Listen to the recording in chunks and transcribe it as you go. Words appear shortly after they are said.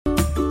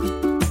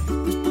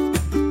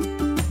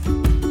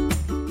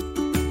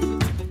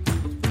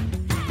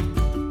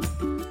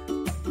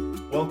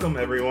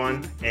welcome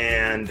everyone,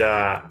 and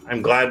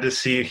I'm glad to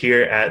see you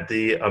here at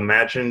the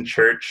Imagine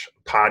Church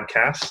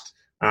podcast,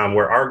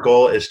 where our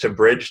goal is to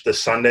bridge the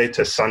Sunday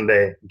to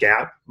Sunday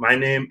gap. My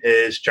name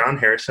is John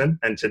Harrison,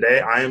 and today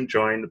I am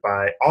joined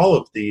by all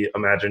of the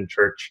Imagine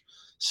Church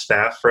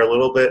staff for a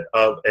little bit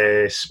of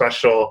a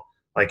special,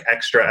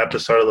 extra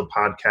episode of the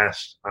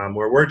podcast,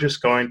 where we're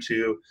just going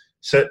to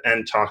sit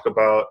and talk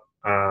about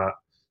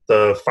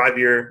the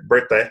 5-year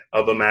birthday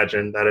of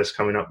Imagine that is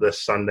coming up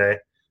this Sunday.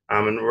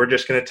 And we're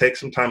just going to take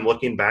some time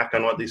looking back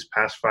on what these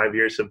past 5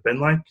 years have been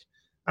like,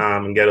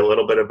 and get a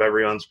little bit of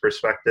everyone's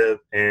perspective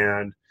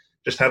and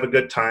just have a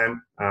good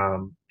time,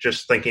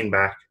 just thinking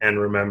back and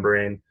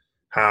remembering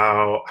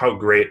how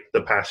great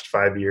the past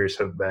 5 years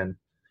have been.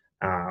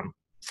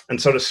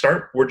 And so to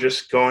start, we're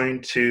just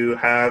going to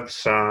have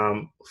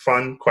some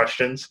fun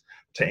questions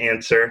to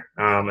answer.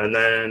 And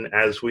then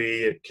as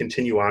we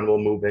continue on, we'll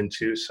move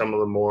into some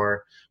of the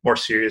more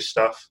serious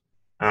stuff.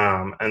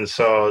 And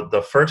so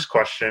the first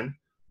question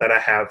that I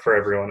have for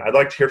everyone, I'd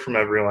like to hear from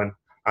everyone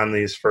on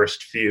these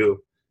first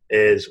few,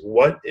 is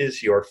what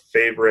is your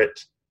favorite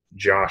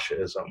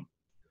Joshism?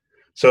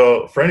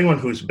 So for anyone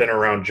who's been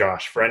around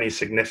Josh for any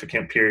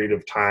significant period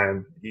of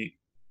time,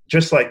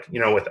 just like,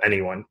 with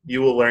anyone,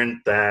 you will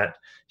learn that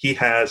he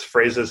has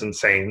phrases and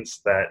sayings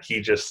that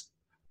he just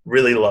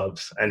really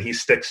loves and he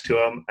sticks to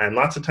them. And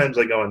lots of times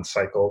they go in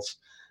cycles.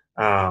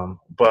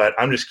 But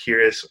I'm just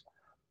curious,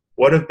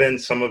 what have been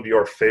some of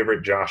your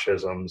favorite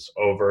Joshisms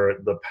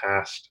over the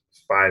past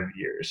 5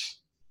 years?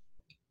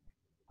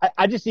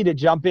 I just need to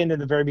jump in at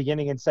the very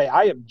beginning and say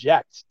I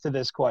object to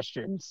this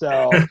question.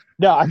 So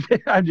no,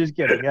 I'm just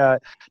kidding.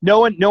 No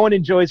one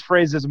enjoys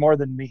phrases more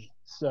than me.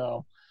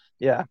 So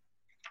yeah.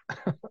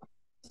 All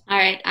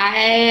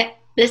right.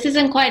 This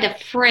isn't quite a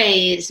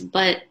phrase,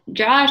 but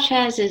Josh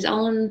has his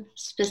own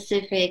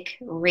specific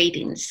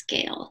rating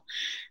scale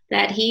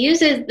that he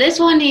uses. This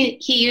one he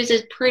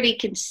uses pretty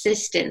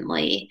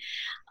consistently.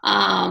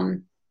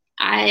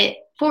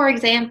 For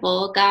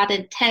example, got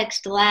a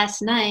text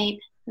last night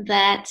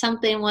that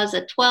something was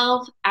a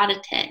 12 out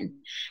of 10,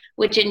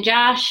 which in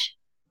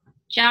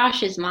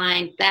Josh's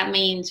mind, that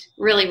means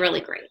really,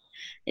 really great.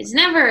 It's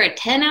never a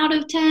 10 out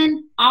of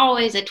 10,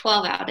 always a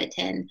 12 out of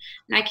 10. And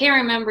I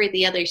can't remember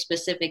the other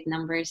specific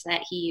numbers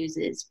that he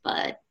uses,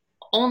 but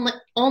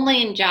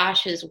only in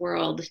Josh's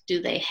world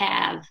do they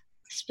have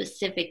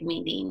specific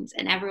meanings,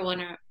 and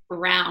everyone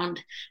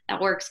around that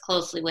works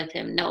closely with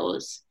him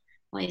knows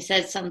when he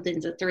says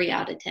something's a 3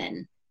 out of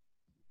 10,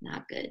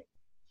 not good.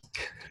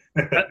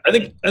 I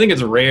think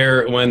it's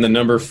rare when the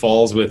number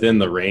falls within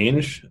the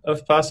range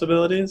of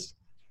possibilities.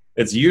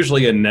 It's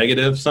usually a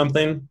negative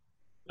something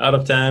out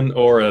of 10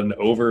 or an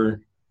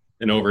over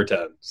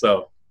 10.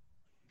 So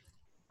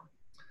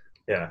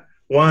yeah,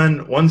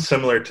 one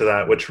similar to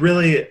that, which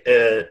really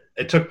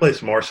it took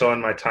place more so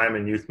in my time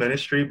in youth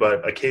ministry,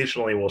 but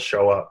occasionally will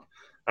show up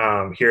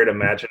here at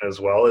Imagine as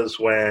well, is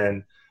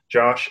when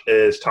Josh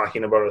is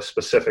talking about a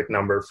specific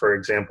number, for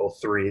example,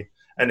 3,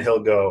 and he'll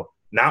go,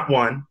 not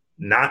 1,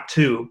 not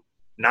 2,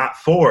 not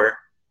 4,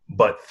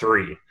 but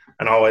 3,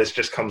 and always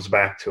just comes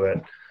back to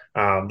it.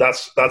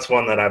 That's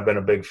one that I've been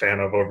a big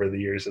fan of over the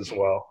years as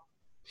well.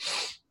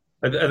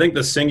 I think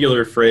the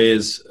singular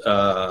phrase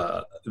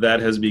that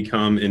has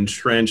become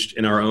entrenched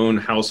in our own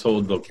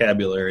household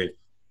vocabulary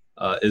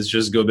is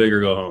just go big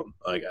or go home.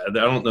 I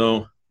don't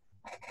know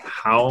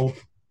how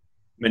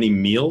many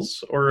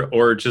meals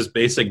or just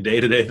basic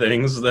day-to-day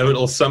things that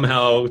will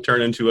somehow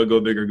turn into a go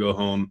big or go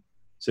home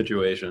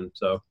situation.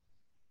 So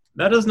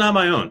that is not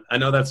my own. I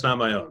know that's not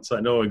my own, so I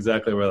know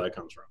exactly where that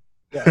comes from.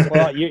 Yeah,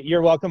 well,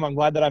 you're welcome. I'm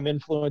glad that I'm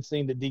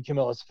influencing the D.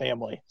 Camillus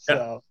family.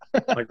 So,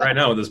 yeah. Right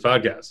now with this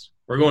podcast,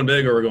 we're going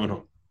big or we're going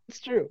home.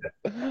 It's true.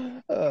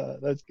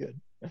 That's good.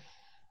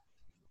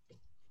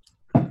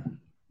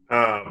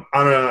 On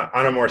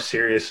a more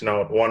serious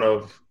note, one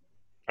of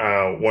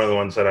the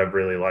ones that I've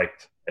really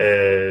liked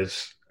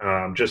is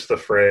just the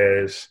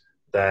phrase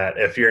that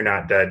if you're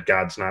not dead,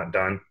 God's not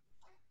done.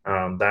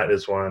 That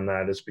is one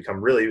that has become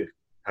really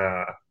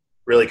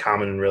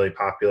common and really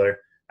popular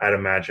at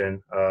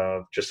Imagine,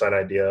 of just that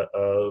idea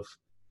of,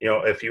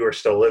 if you are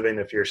still living,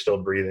 if you're still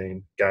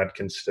breathing, God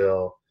can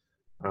still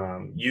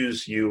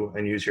use you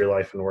and use your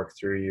life and work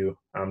through you,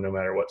 no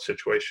matter what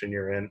situation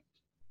you're in.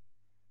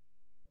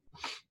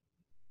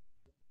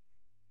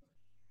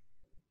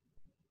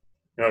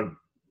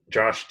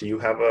 Josh, do you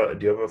have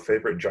a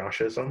favorite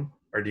Joshism,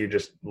 or do you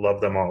just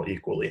love them all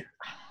equally?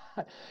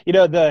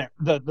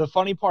 The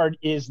funny part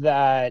is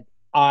that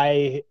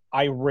I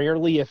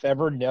rarely, if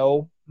ever,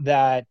 know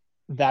that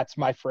that's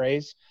my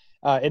phrase.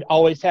 It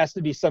always has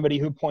to be somebody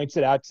who points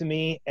it out to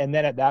me, and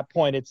then at that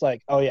point it's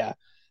like, oh yeah,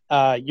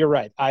 you're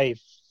right, I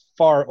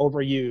far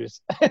overuse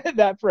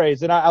that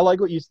phrase. And I like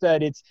what you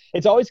said.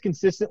 It's always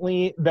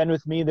consistently been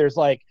with me. There's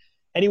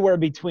anywhere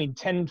between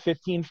 10 and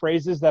 15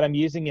 phrases that I'm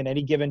using in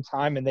any given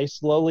time, and they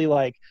slowly,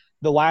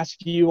 the last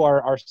few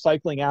are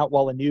cycling out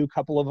while a new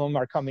couple of them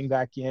are coming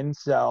back in.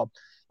 So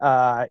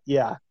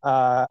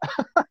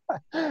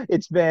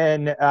it's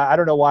been I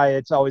don't know why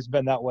it's always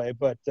been that way,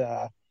 but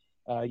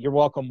You're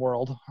welcome,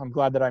 world. I'm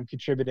glad that I'm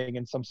contributing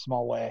in some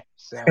small way.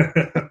 So,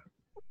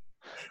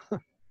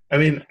 I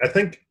mean, I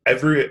think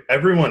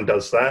everyone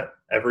does that.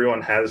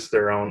 Everyone has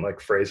their own like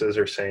phrases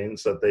or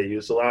sayings that they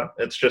use a lot.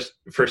 It's just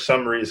for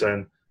some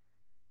reason,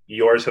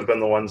 yours have been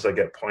the ones that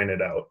get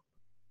pointed out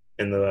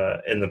in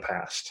the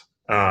past.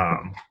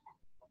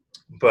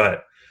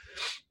 But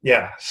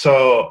yeah,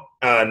 so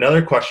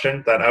another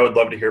question that I would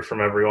love to hear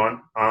from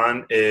everyone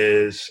on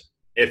is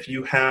if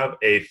you have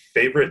a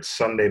favorite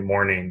Sunday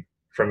morning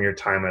from your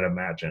time at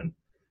Imagine.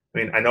 I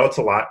mean, I know it's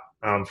a lot.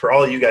 For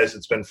all of you guys,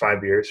 it's been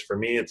 5 years. For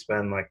me, it's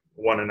been like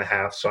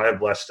 1.5, so I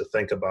have less to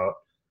think about.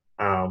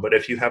 But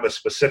if you have a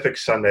specific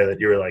Sunday that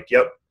you were like,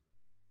 yep,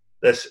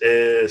 this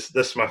is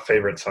my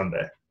favorite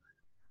Sunday.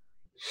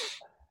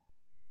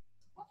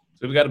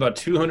 So we've got about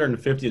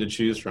 250 to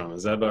choose from.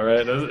 Is that about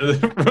right?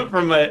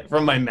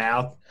 from my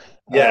math?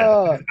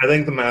 Yeah, I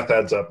think the math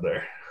adds up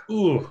there.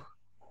 Ooh.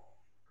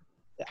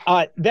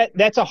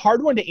 That's a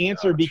hard one to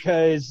answer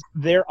because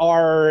there's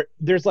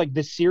like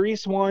the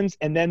serious ones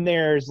and then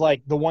there's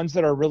like the ones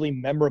that are really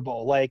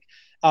memorable. Like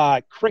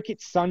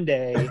Cricket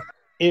Sunday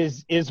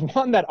is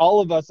one that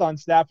all of us on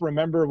staff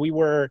remember. We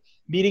were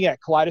meeting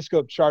at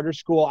Kaleidoscope Charter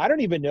School. I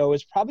don't even know, it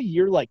was probably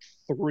year like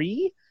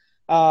 3,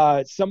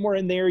 somewhere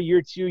in there,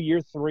 year 2,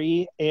 year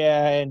 3,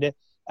 and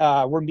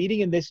we're meeting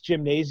in this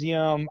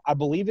gymnasium. I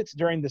believe it's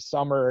during the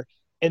summer,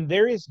 and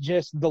there is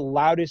just the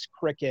loudest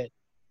cricket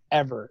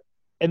ever.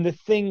 And the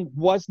thing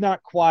was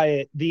not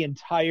quiet the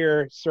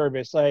entire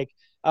service. Like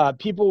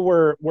people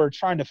were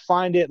trying to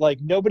find it.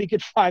 Like nobody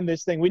could find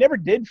this thing. We never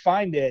did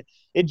find it.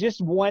 It just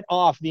went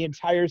off the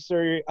entire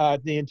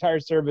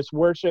service,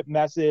 worship,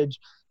 message,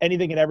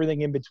 anything and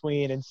everything in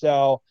between. And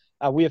so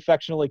we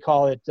affectionately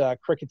call it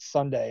Cricket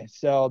Sunday.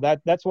 So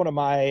that's one of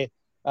my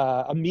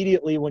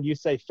immediately when you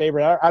say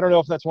favorite. I don't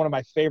know if that's one of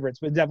my favorites,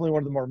 but definitely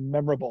one of the more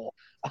memorable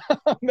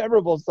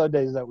memorable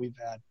Sundays that we've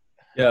had.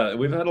 Yeah,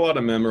 we've had a lot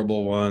of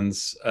memorable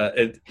ones.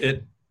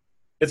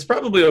 It's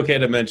probably okay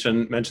to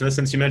mention this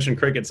since you mentioned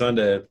Cricket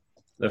Sunday,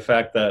 the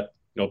fact that,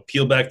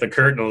 peel back the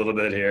curtain a little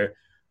bit here.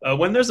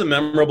 When there's a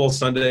memorable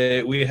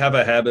Sunday, we have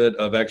a habit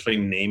of actually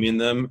naming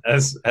them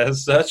as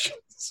such.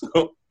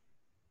 So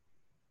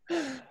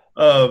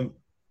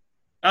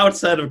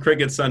outside of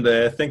Cricket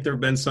Sunday, I think there have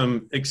been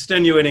some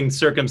extenuating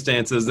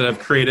circumstances that have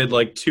created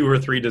like 2 or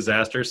 3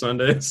 disaster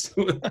Sundays.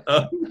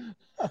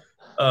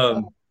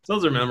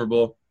 Those are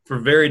memorable for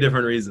very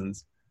different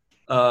reasons.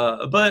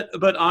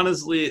 But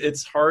honestly,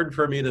 it's hard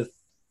for me to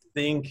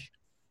think.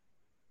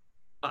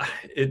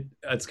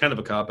 It's kind of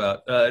a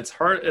cop-out. It's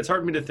hard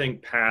for me to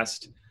think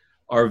past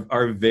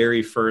our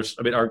very first.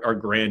 I mean, our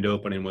grand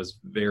opening was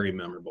very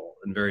memorable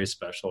and very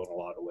special in a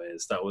lot of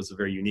ways. That was a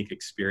very unique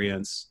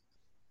experience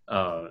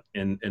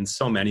in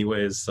so many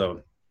ways.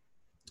 So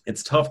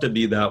it's tough to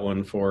be that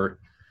one for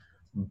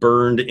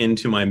burned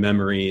into my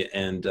memory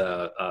and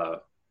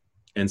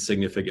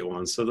significant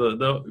ones. So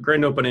the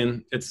grand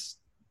opening, it's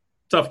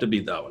tough to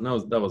beat that one.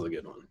 That was a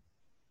good one.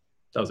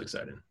 That was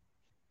exciting.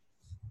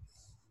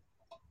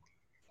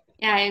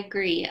 Yeah, I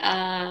agree.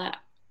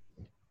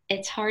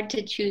 It's hard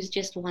to choose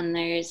just one.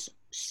 There's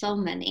so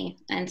many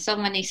and so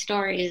many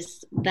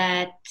stories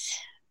that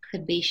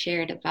could be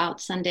shared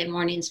about Sunday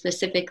morning,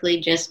 specifically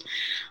just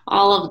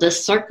all of the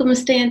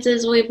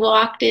circumstances we've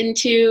walked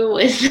into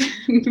with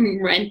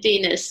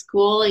renting a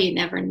school. You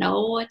never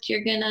know what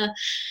you're going to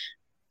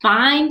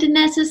find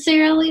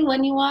necessarily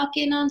when you walk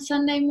in on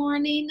Sunday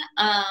morning.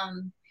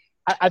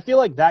 I feel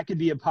like that could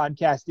be a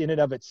podcast in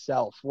and of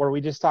itself where we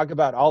just talk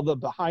about all the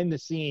behind the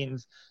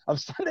scenes of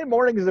Sunday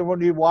mornings and when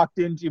we walked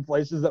into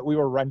places that we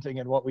were renting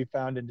and what we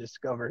found and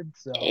discovered.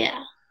 So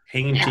yeah.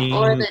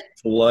 Painting,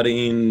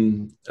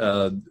 flooding,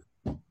 I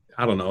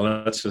don't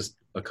know. That's just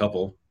a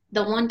couple.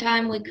 The one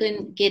time we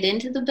couldn't get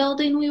into the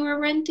building we were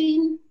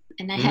renting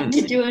and I had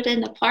to do it in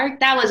the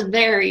park. That was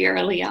very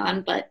early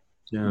on, but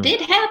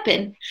did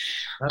happen.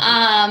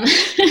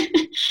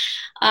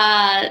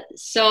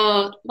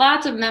 So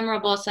lots of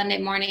memorable Sunday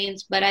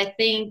mornings, but I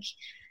think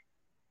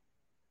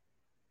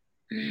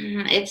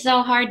it's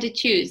so hard to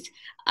choose.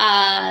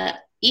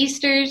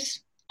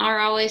 Easters are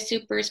always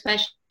super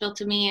special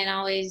to me and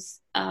always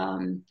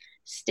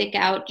stick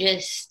out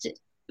just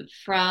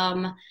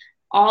from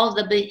all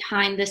the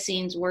behind the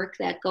scenes work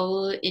that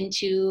go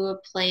into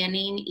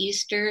planning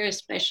Easter,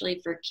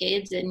 especially for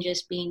kids, and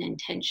just being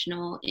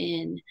intentional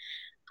in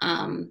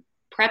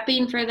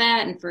prepping for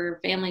that and for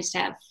families to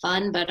have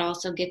fun, but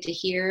also get to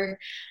hear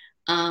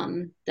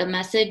the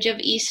message of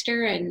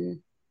Easter, and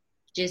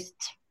just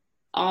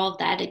all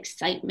that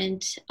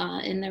excitement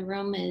in the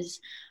room is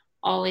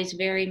always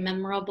very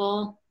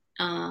memorable.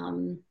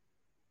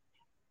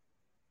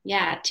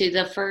 To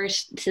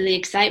the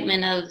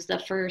excitement of the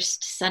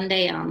first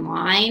Sunday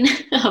online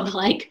of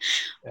like,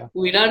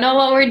 we don't know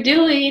what we're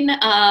doing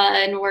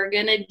and we're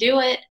going to do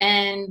it.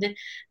 And,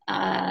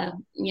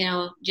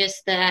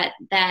 just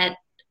that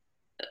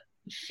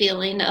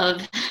feeling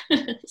of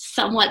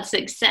somewhat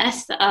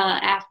success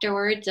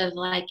afterwards of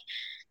like,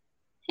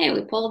 hey,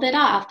 we pulled it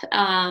off.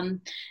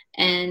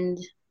 And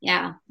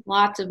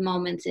lots of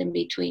moments in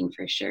between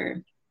for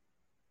sure.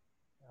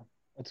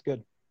 That's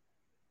good.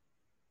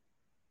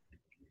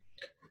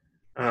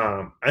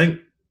 I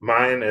think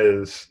mine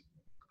is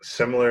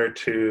similar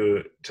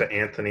to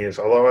Anthony's,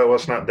 although I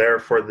was not there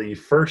for the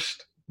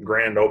first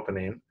grand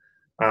opening.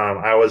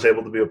 I was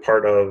able to be a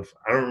part of,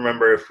 I don't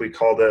remember if we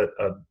called it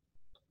a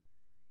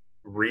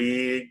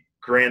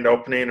grand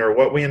opening or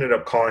what we ended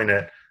up calling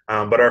it,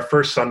 but our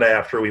first Sunday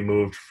after we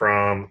moved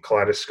from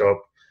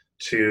Kaleidoscope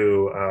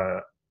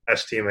to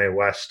STMA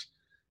West,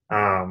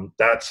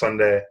 that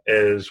Sunday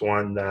is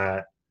one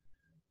that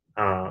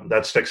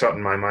that sticks out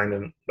in my mind,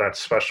 and that's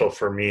special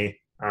for me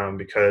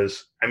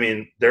because, I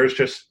mean, there's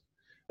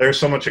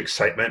so much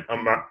excitement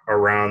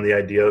around the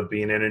idea of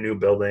being in a new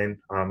building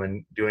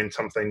and doing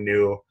something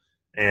new,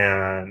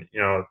 and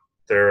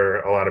there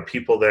are a lot of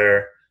people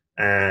there,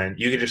 and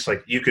you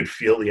could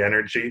feel the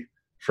energy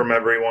from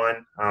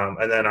everyone,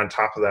 and then on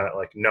top of that,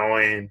 like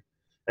knowing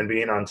and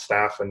being on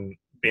staff and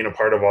being a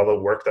part of all the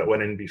work that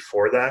went in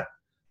before that,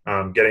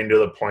 getting to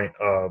the point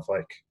of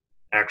like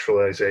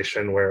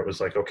actualization where it was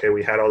like, okay,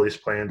 we had all these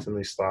plans and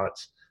these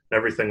thoughts and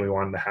everything we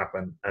wanted to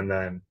happen, and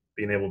then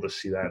being able to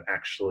see that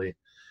actually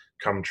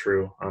come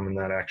true and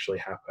that actually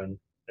happen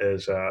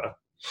is a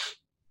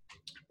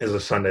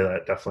Sunday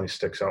that definitely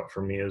sticks out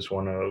for me as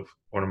one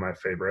of my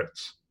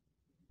favorites.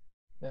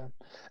 Yeah,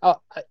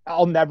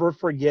 I'll never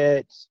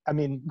forget. I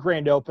mean,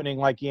 grand opening,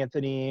 like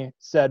Anthony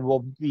said,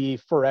 will be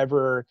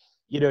forever.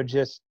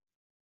 Just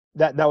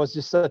that was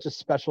just such a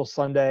special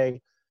Sunday.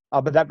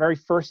 But that very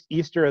first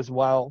Easter as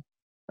well,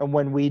 and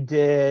when we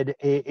did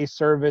a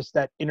service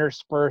that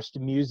interspersed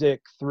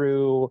music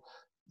throughout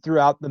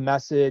the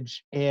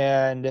message,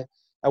 and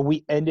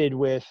we ended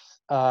with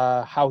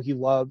 "How He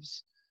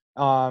Loves."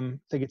 I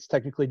think it's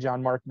technically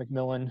John Mark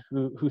McMillan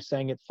who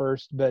sang it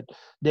first, but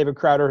David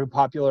Crowder who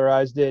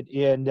popularized it.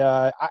 And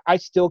I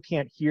still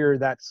can't hear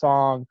that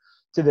song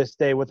to this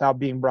day without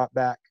being brought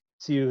back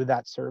to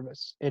that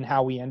service and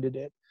how we ended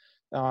it.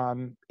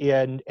 And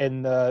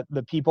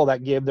the people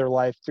that gave their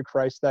life to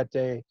Christ that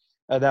day,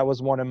 that was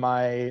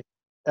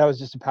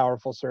just a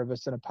powerful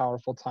service and a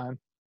powerful time.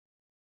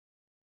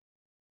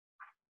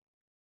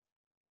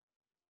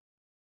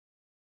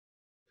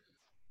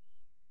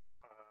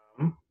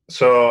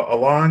 So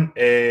along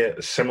a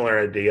similar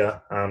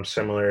idea,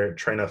 similar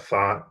train of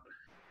thought,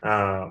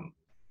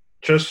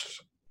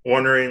 just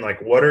wondering,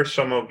 like, what are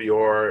some of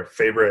your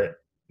favorite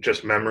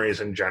just memories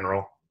in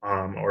general,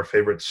 or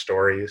favorite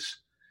stories?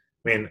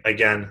 I mean,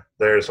 again,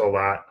 there's a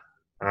lot.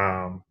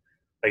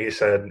 Like you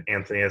said,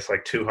 Anthony, it's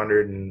like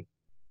 200 and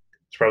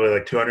it's probably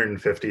like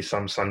 250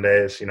 some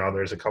Sundays.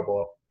 There's a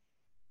couple.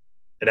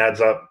 It adds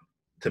up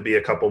to be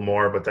a couple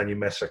more, but then you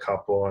miss a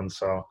couple, and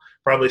so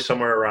probably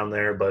somewhere around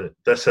there. But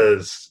this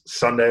is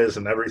Sundays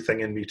and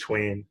everything in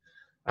between.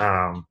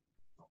 And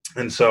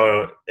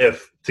so,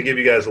 if to give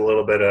you guys a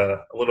little bit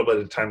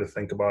of time to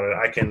think about it,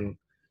 I can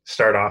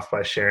start off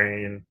by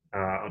sharing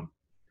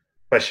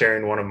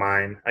one of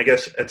mine. I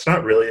guess it's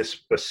not really a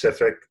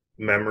specific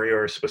memory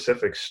or a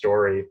specific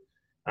story,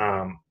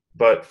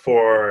 but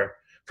for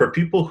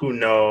people who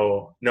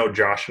know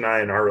Josh and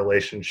I and our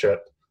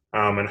relationship,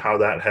 and how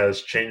that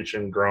has changed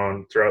and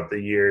grown throughout the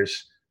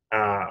years.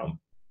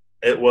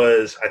 It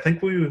was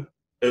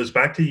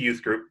back to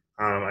youth group.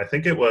 I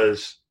think it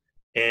was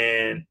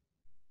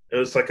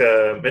like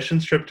a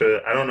missions trip to,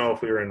 I don't know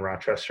if we were in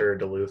Rochester or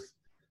Duluth,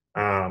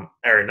 or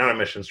not a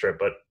missions trip,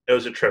 but it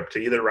was a trip to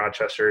either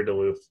Rochester or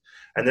Duluth.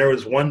 And there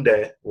was one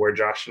day where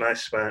Josh and I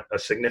spent a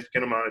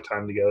significant amount of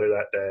time together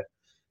that day.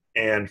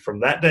 And from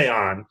that day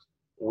on,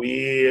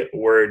 we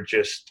were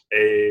just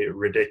a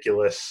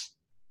ridiculous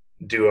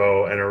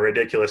duo and a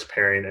ridiculous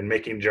pairing and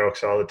making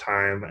jokes all the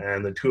time.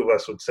 And the two of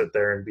us would sit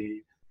there and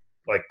be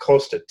like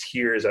close to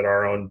tears at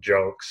our own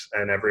jokes.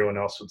 And everyone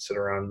else would sit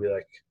around and be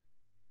like,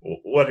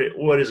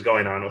 what is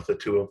going on with the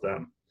two of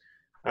them?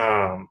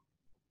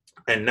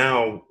 And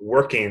now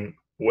working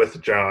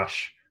with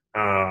Josh,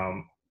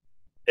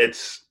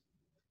 it's,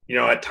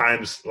 at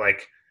times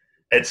like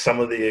it's some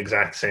of the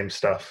exact same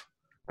stuff,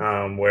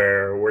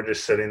 where we're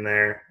just sitting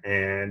there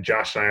and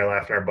Josh and I are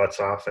laughing our butts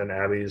off, and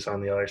Abby's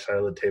on the other side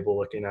of the table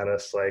looking at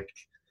us like,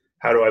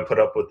 how do I put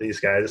up with these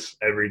guys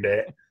every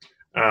day?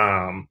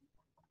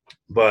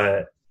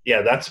 But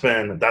yeah, that's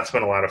been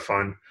a lot of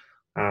fun.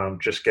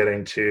 Just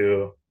getting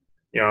to,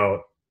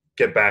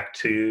 get back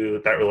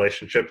to that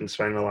relationship and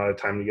spending a lot of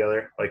time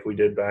together like we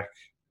did back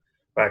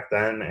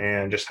then,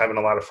 and just having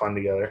a lot of fun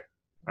together.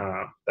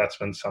 That's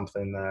been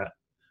something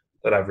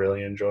that I've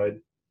really enjoyed.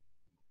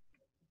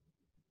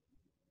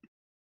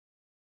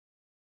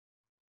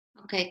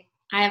 Okay,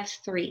 I have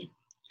 3.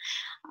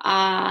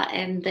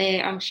 And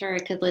I'm sure I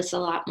could list a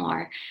lot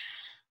more.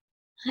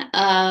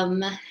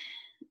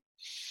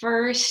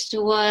 First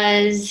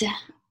was,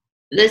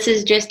 this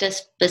is just a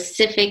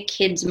specific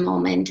kids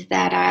moment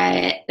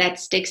that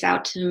sticks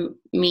out to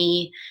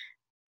me.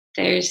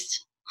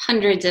 There's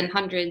hundreds and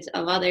hundreds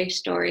of other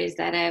stories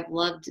that I've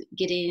loved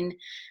getting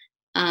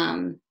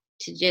to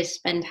just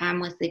spend time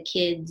with the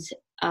kids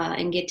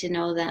and get to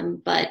know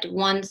them. But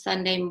one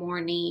Sunday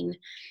morning,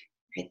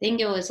 I think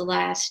it was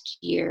last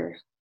year,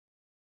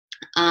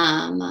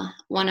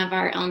 one of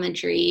our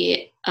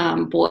elementary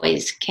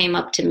boys came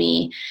up to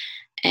me,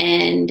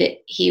 and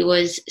he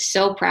was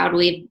so proud.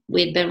 We'd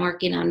been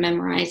working on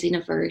memorizing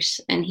a verse,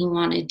 and he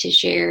wanted to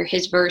share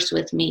his verse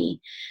with me.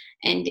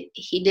 And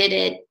he did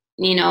it,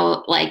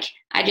 like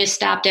I just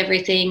stopped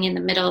everything in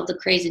the middle of the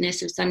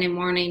craziness of Sunday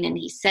morning, and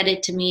he said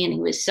it to me, and he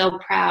was so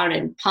proud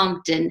and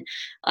pumped, and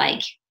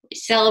like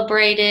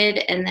celebrated.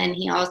 And then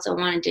he also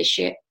wanted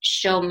to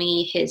show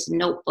me his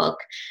notebook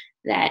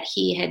that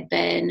he had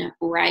been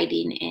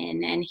writing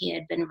in, and he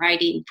had been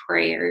writing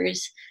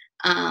prayers.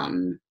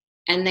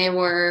 And they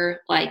were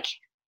like,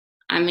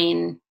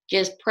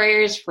 just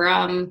prayers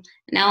from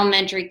an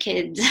elementary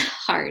kid's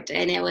heart.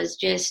 And it was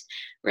just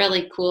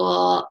really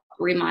cool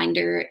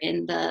reminder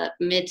in the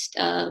midst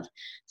of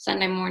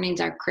Sunday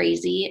mornings are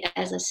crazy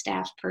as a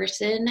staff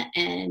person.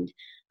 And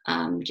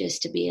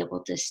just to be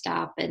able to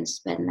stop and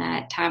spend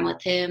that time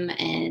with him,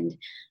 and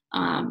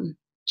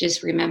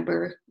just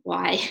remember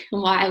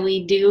why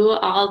we do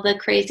all the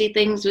crazy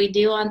things we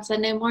do on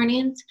Sunday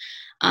mornings.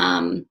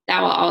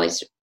 That will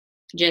always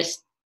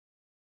just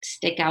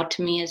stick out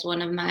to me as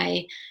one of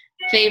my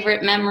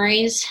favorite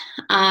memories.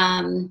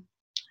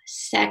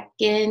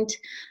 Second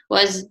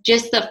was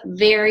just the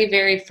very,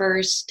 very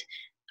first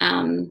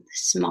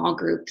small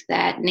group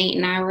that Nate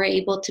and I were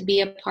able to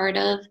be a part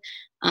of.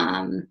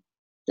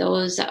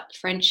 Those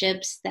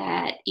friendships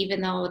that,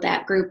 even though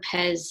that group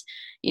has,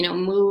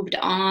 moved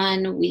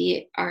on,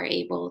 we are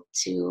able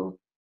to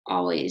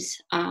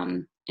always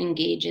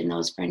engage in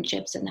those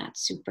friendships, and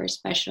that's super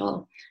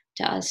special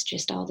to us.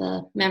 Just all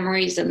the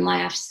memories and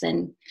laughs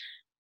and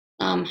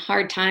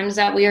hard times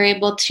that we were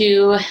able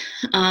to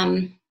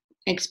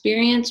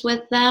experience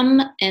with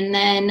them. And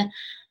then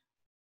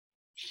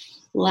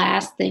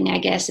last thing, I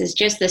guess, is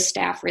just the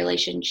staff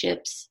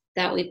relationships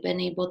that we've been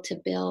able to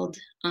build,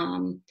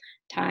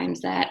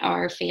 times that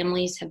our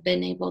families have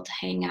been able to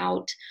hang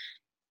out.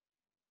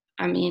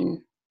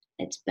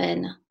 It's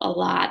been a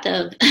lot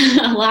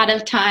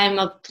of time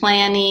of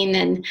planning,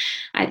 and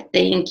I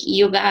think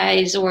you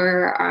guys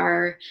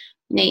were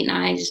Nate and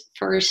I's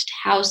first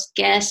house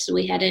guests.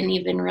 We hadn't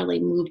even really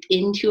moved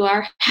into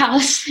our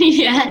house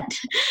yet.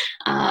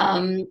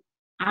 I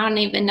don't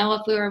even know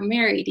if we were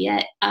married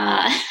yet.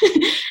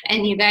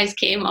 And you guys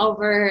came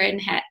over and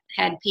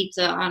had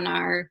pizza on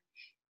our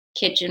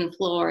kitchen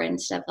floor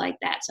and stuff like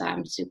that. So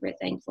I'm super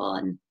thankful,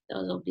 and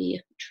those will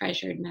be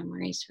treasured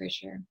memories for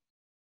sure.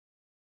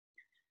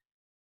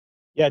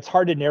 Yeah, it's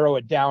hard to narrow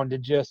it down to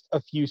just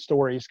a few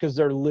stories, because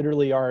there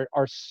literally are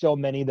so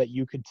many that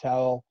you could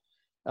tell.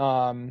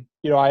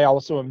 I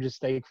also am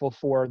just thankful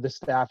for the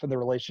staff and the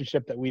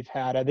relationship that we've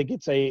had. I think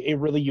it's a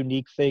really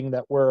unique thing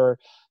that we're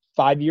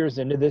 5 years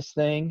into this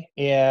thing,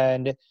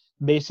 and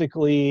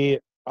basically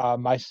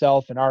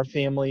myself and our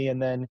family,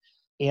 and then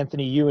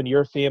Anthony, you and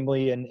your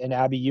family, and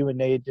Abby, you and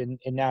Nate, and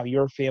now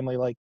your family,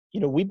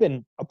 we've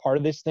been a part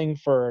of this thing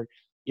for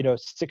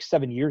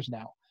 6-7 years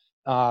now.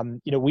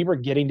 We were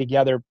getting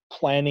together,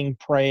 planning,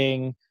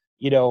 praying,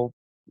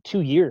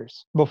 2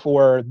 years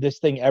before this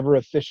thing ever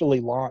officially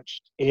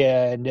launched.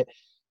 And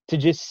to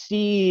just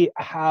see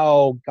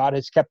how God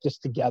has kept us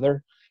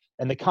together,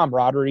 and the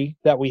camaraderie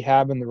that we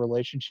have, and the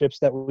relationships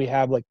that we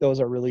have,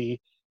 those are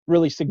really,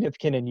 really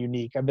significant and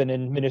unique. I've been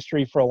in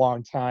ministry for a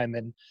long time,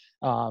 and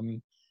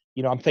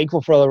I'm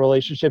thankful for the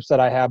relationships that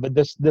I have, but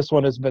this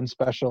one has been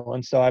special.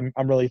 And so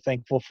I'm really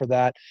thankful for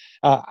that.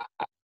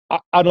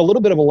 On a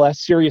little bit of a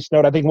less serious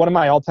note, I think one of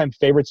my all-time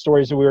favorite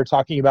stories, and we were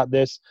talking about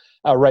this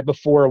right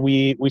before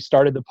we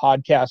started the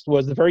podcast,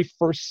 was the very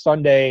first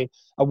Sunday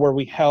where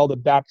we held a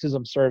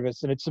baptism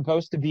service. And it's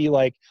supposed to be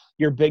like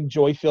your big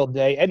joy-filled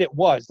day. And it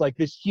was like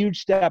this huge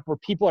step where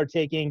people are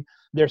taking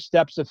their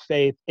steps of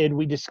faith. And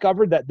we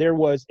discovered that there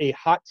was a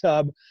hot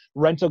tub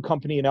rental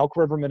company in Elk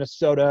River,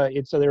 Minnesota.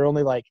 And so they were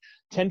only like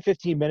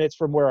 10-15 minutes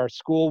from where our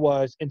school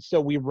was. And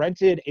so we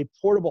rented a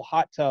portable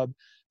hot tub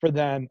for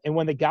them. And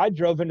when the guy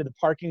drove into the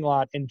parking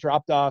lot and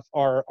dropped off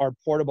our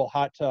portable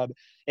hot tub,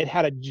 it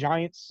had a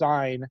giant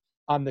sign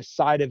on the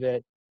side of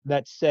it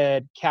that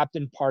said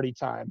Captain Party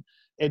Time.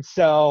 And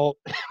so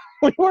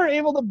we were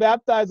able to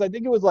baptize, I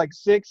think it was like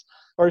 6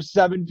 or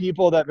 7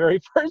 people that very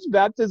first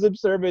baptism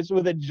service,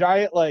 with a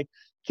giant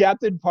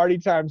Captain Party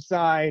Time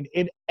sign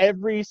in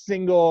every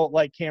single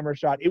camera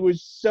shot. It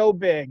was so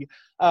big,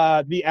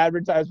 the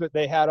advertisement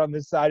they had on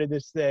the side of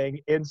this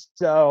thing. And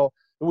so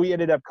I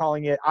ended up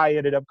calling it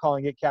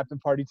Captain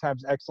Party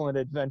Time's Excellent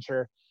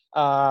Adventure.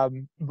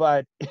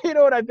 But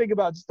when I think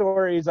about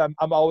stories, I'm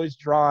always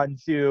drawn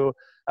to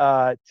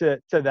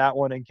that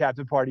one, and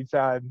Captain Party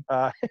Time.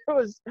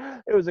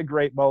 It was a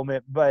great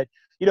moment. But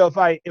if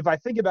I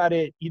think about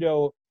it,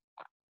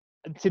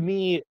 to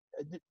me,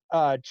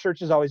 church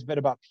has always been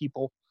about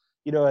people.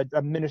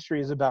 A ministry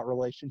is about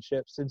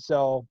relationships. And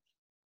so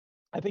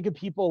I think of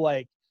people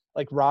like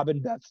Rob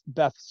and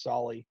Beth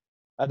Solly.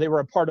 They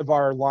were a part of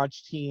our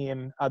launch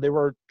team. They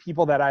were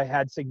people that I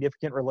had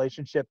significant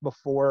relationship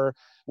before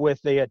with.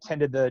 They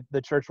attended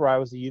the church where I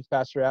was the youth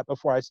pastor at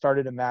before I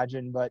started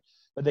Imagine, but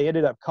they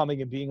ended up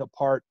coming and being a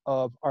part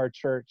of our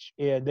church.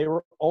 And they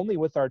were only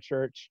with our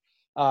church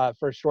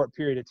for a short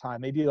period of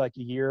time, maybe like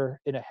a year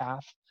and a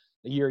half,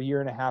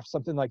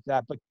 something like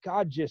that. But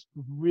God just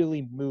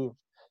really moved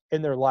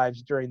in their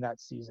lives during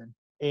that season.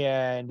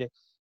 And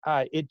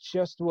it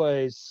just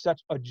was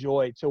such a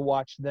joy to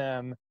watch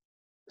them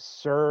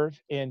serve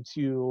and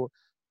to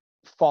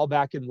fall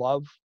back in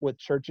love with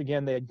church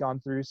again. They had gone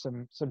through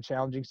some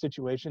challenging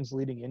situations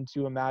leading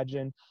into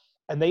Imagine,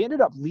 and they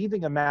ended up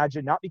leaving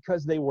Imagine not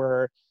because they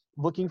were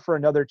looking for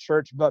another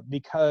church, but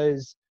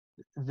because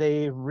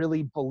they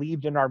really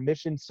believed in our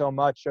mission so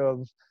much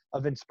of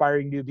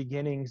inspiring new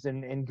beginnings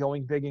and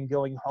going big and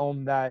going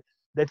home, that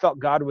they felt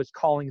God was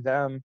calling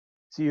them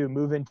to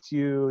move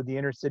into the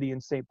inner city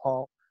in St.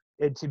 Paul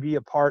and to be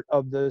a part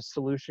of the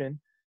solution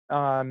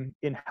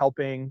in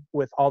helping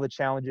with all the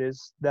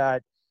challenges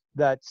that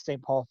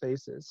St. Paul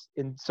faces,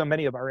 and so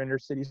many of our inner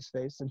cities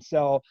face. And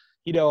so,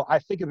 I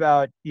think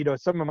about,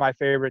 some of my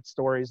favorite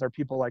stories are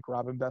people like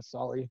Rob and Beth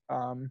Solly.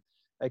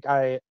 Like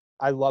I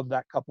love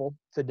that couple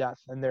to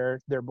death and their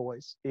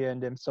boys,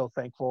 and am so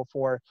thankful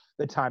for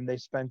the time they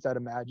spent at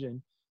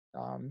Imagine.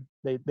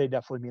 They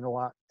definitely mean a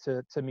lot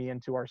to me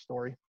and to our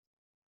story.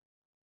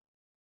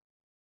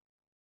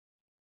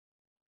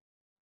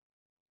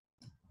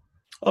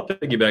 I'll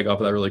piggyback off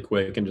of that really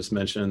quick and just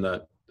mention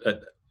that,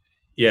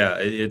 yeah,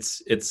 it's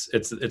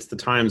the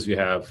times we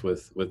have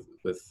with the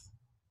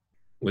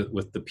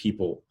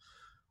people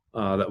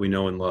that we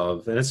know and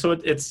love, and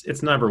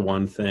it's never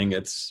one thing.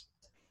 It's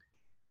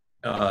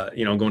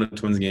going to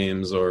Twins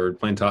games or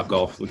playing Top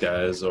Golf with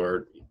guys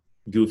or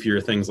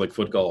goofier things like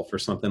foot golf or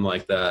something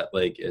like that.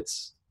 Like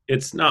it's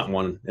not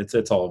one. It's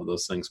all of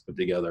those things put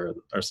together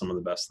are some of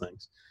the best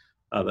things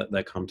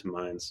that come to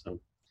mind. So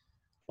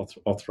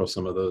I'll throw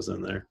some of those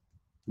in there.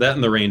 That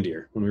and the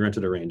reindeer. When we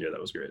rented a reindeer, that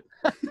was great.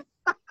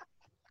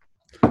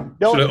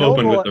 Should have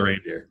opened with the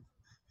reindeer.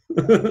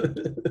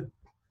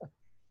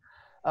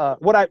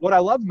 What I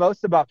love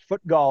most about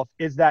foot golf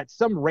is that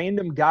some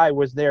random guy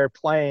was there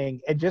playing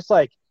and just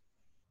like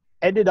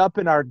ended up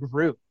in our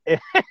group.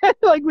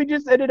 Like we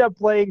just ended up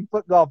playing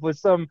foot golf with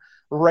some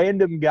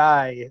random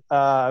guy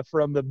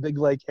from the Big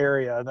Lake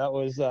area. That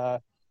was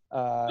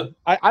I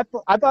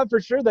thought for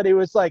sure that it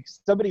was like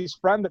somebody's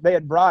friend that they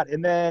had brought,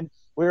 and then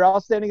we were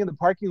all standing in the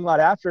parking lot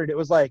after it. It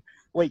was like,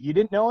 wait, you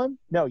didn't know him?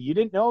 No, you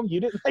didn't know him. You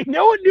didn't. Like,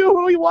 no one knew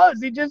who he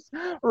was. He just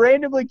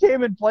randomly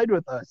came and played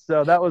with us.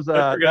 So that was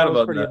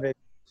pretty amazing.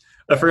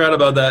 I forgot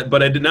about that,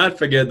 but I did not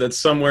forget that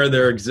somewhere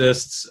there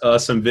exists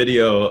some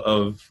video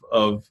of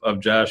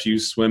Josh, you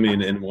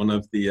swimming in one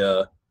of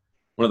the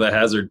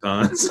hazard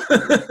ponds.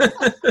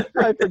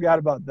 I forgot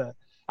about that.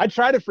 I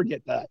try to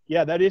forget that.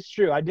 Yeah, that is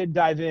true. I did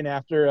dive in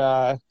after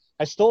I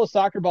stole a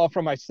soccer ball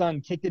from my son,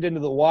 kicked it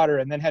into the water,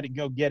 and then had to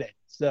go get it.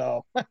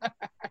 So,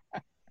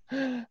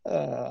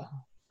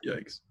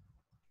 yikes.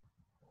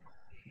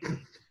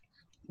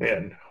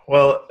 Man,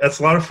 well, it's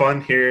a lot of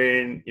fun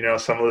hearing,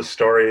 some of the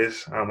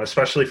stories,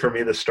 especially for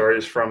me, the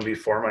stories from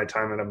before my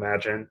time at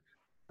Imagine.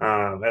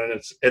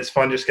 And it's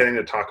fun just getting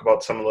to talk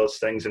about some of those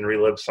things and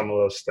relive some of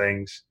those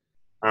things.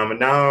 And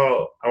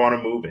now I want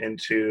to move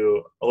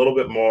into a little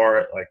bit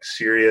more like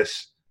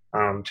serious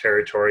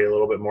territory, a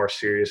little bit more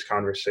serious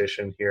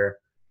conversation here.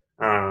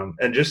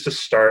 And just to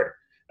start,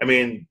 I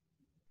mean,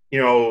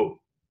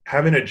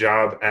 having a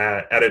job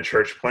at a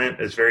church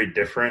plant is very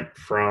different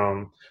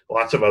from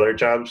lots of other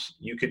jobs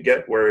you could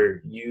get,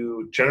 where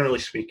you, generally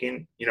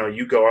speaking,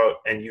 you go out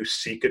and you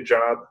seek a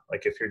job.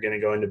 Like if you're going to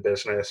go into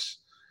business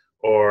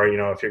or,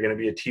 if you're going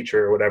to be a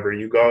teacher or whatever,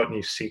 you go out and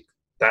you seek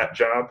that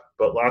job.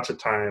 But lots of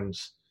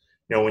times,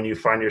 when you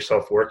find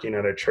yourself working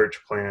at a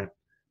church plant,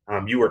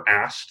 you were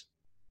asked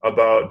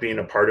about being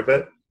a part of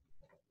it.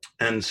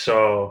 And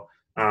so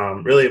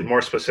really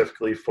more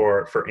specifically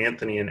for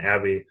Anthony and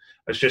Abby,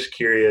 I was just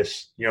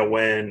curious,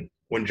 when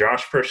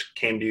Josh first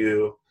came to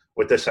you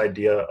with this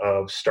idea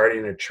of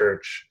starting a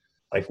church,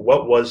 like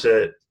what was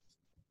it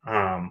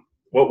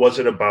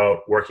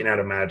about working at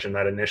Imagine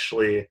that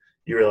initially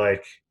you were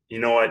like, you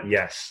know what,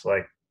 yes,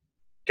 like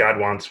God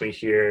wants me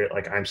here,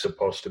 like I'm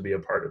supposed to be a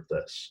part of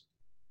this?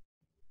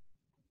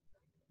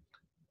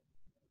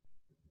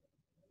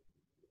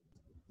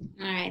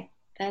 All right,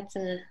 that's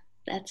a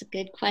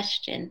good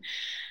question.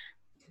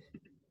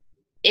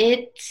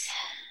 It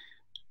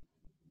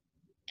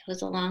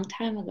was a long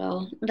time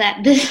ago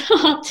that this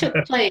all took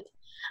place.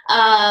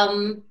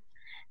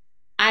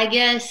 I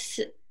guess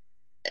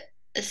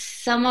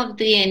some of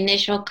the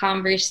initial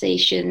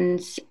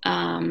conversations,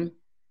 I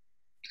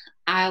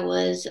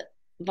was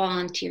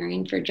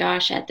volunteering for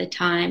Josh at the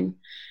time.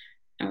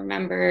 I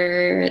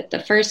remember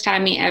the first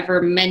time he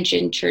ever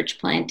mentioned church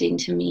planting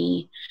to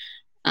me.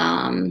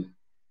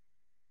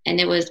 And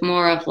it was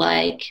more of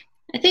like,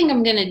 I think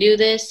I'm going to do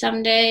this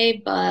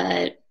someday,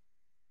 but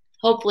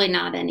hopefully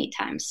not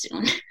anytime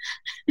soon.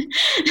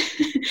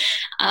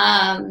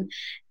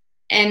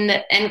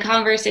 And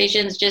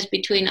conversations just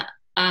between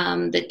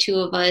the two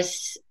of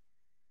us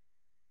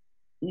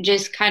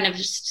just kind of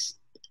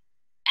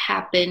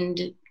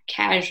happened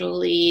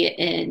casually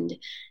and,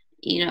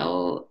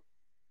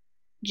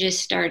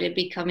 just started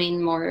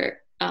becoming more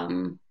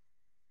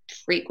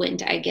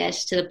frequent, I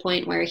guess, to the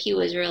point where he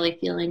was really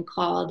feeling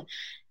called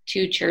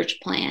to church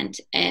plant.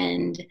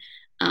 And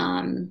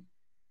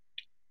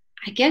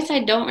I guess I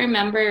don't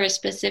remember a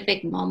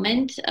specific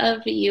moment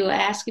of you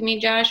asking me,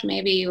 Josh.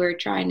 Maybe you were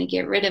trying to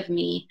get rid of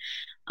me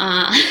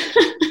by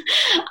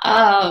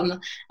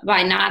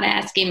not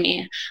asking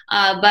me.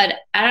 But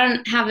I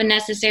don't have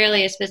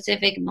necessarily a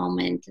specific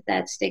moment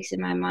that sticks in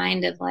my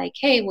mind of like,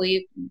 hey, will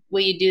you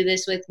do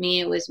this with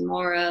me? It was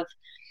more of,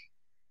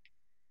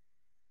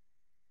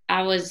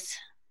 I was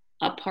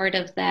a part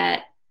of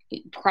that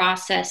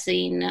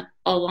processing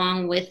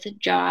along with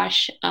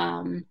Josh.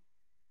 Some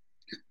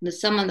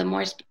of the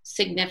more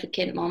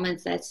significant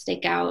moments that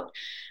stick out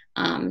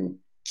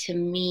to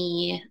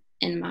me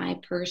in my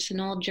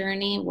personal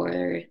journey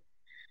were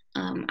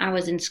I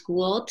was in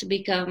school to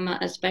become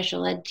a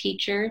special ed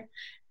teacher,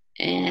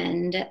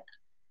 and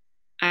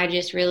I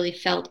just really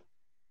felt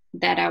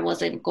that I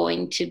wasn't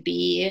going to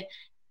be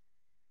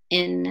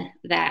in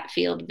that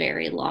field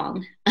very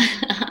long.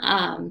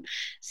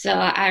 So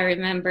I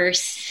remember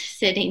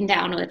sitting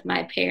down with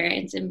my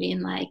parents and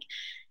being like,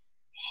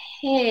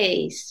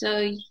 hey,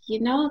 so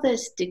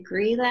this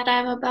degree that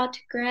I'm about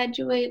to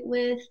graduate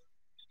with,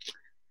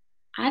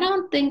 I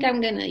don't think I'm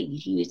going to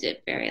use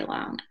it very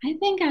long. I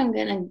think I'm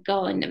going to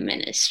go into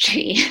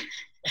ministry.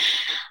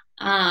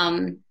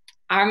 I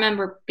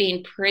remember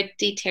being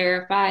pretty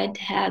terrified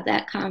to have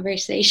that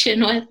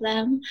conversation with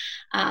them.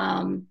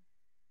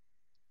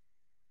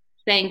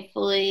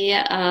 Thankfully,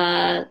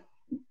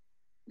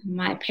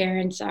 my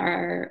parents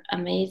are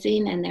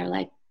amazing, and they're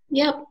like,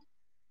 yep,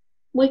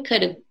 we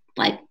could have,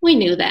 we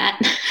knew that.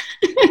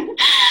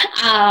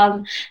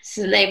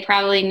 So they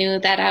probably knew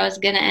that I was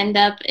going to end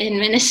up in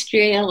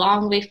ministry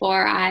long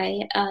before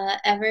I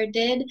ever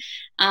did.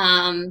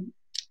 And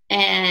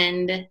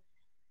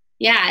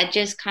yeah, it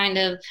just kind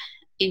of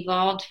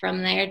evolved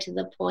from there to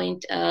the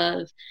point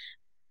of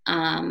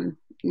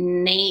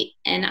Nate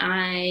and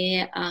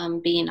I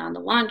being on the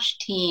launch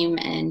team,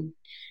 and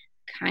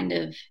kind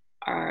of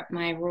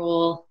my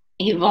role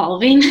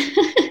evolving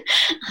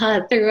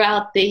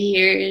throughout the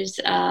years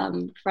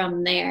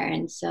from there.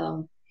 And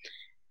so,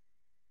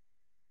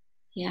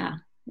 yeah,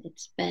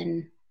 it's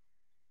been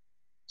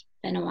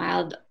a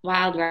wild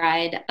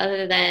ride.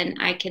 Other than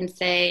I can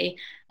say,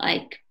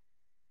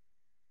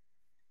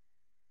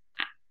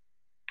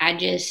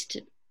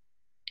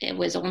 it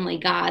was only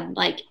God.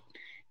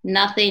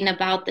 Nothing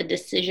about the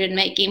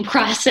decision-making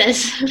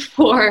process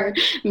for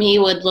me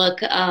would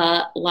look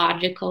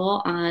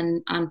logical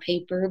on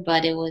paper,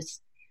 but it was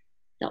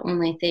the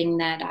only thing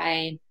that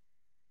I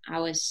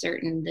was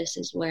certain this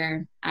is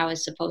where I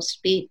was supposed to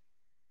be.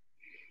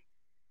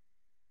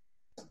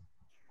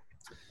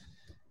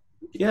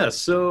 Yeah,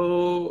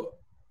 so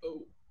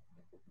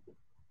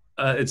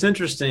it's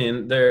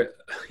interesting. There,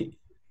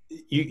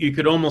 you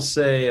could almost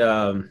say,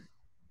 I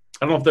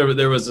don't know if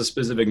there was a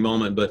specific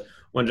moment, but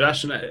when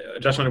Josh and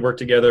I worked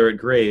together at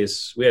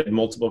Grace, we had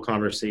multiple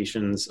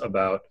conversations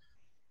about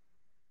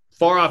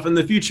far off in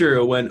the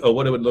future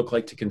what it would look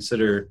like to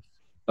consider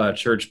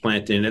church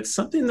planting. It's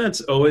something that's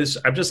always,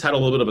 I've just had a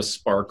little bit of a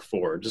spark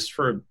for, just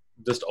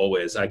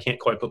always. I can't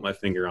quite put my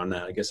finger on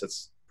that. I guess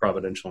it's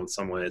providential in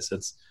some ways.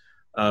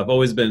 I've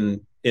always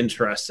been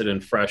interested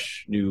in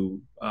fresh, new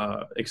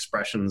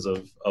expressions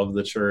of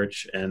the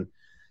church, and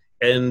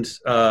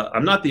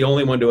I'm not the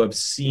only one to have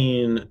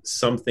seen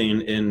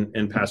something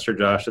in Pastor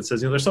Josh that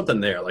says, there's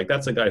something there.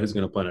 That's a guy who's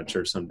going to plant a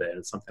church someday, and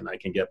it's something I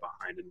can get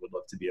behind and would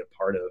love to be a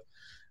part of.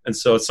 And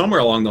so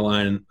somewhere along the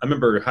line, I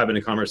remember having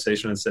a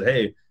conversation and said,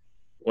 hey,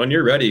 when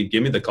you're ready,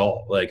 give me the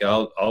call.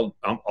 I'll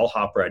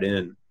hop right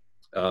in.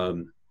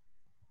 And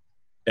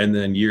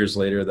then years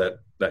later,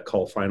 that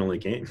call finally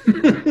came.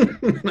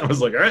 And I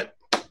was like, all right,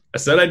 I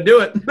said I'd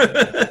do it.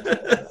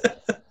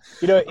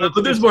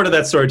 But there's more to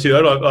that story too.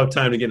 I don't have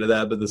time to get into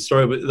that, but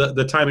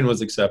the timing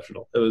was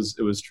exceptional. It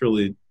was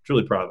truly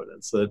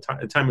providence. The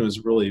timing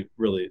was really,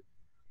 really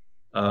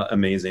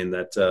amazing.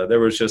 That there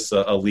was just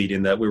a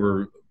leading that we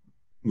were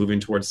moving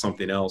towards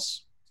something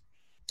else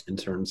in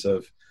terms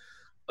of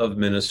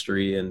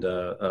ministry, and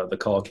the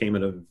call came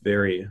at a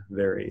very,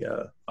 very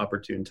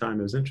opportune time.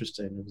 It was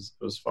interesting. It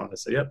was fun. I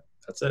said, yep,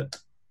 that's it.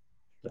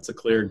 That's a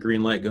clear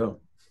green light, go.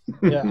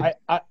 Yeah,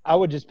 I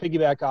would just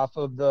piggyback off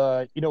of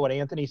what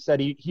Anthony said.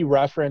 He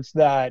referenced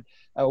that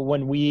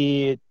when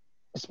we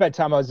spent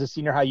time, I was a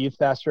senior high youth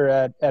pastor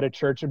at a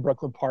church in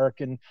Brooklyn Park,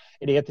 and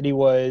Anthony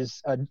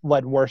was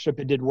led worship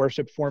and did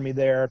worship for me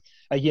there.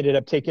 He ended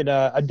up taking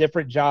a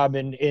different job,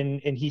 and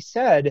he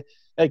said,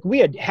 we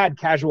had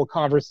casual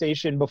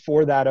conversation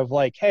before that of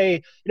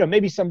hey,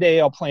 maybe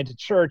someday I'll plant a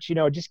church,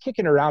 just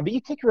kicking around, but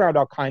you kick around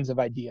all kinds of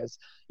ideas,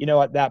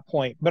 at that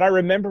point. But I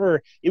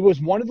remember it was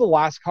one of the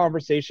last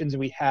conversations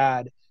we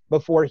had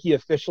before he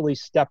officially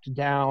stepped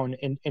down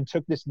and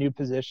took this new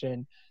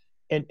position.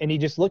 And he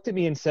just looked at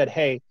me and said,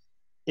 hey,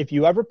 if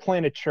you ever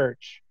plant a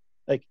church,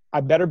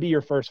 I better be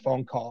your first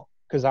phone call,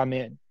 because I'm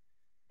in.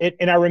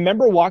 And I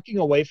remember walking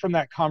away from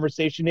that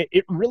conversation.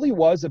 It really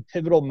was a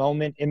pivotal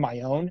moment in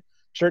my own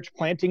church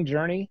planting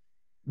journey,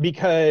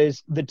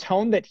 because the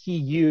tone that he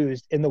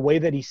used and the way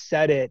that he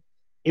said it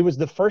it was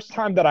the first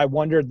time that I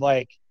wondered,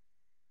 like,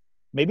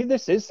 maybe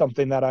this is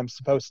something that I'm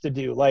supposed to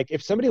do. Like,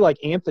 if somebody like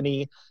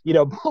Anthony,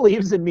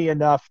 believes in me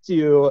enough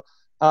to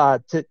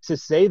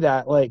say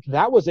that, like,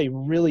 that was a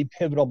really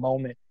pivotal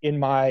moment in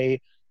my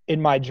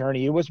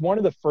journey. It was one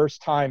of the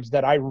first times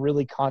that I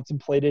really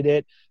contemplated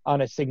it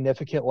on a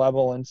significant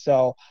level. And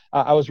so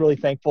I was really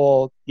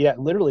thankful. Yeah,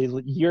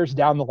 literally years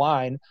down the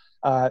line,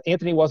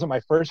 Anthony wasn't my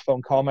first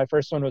phone call. My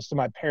first one was to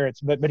my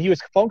parents, but he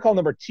was phone call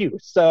number 2.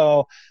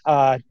 So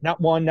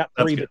not 1, not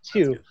 3, but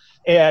 2.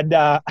 And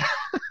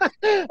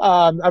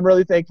I'm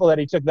really thankful that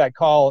he took that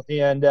call.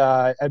 And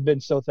I've been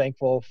so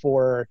thankful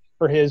for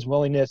his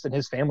willingness and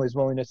his family's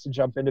willingness to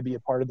jump in to be a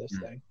part of this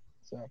thing.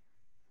 So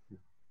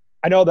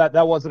I know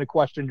that wasn't a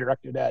question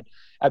directed at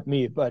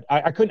me, but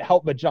I couldn't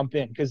help but jump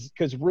in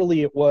because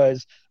really it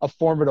was a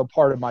formidable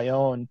part of my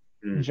own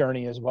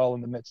journey as well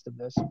in the midst of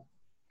this.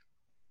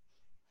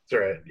 That's all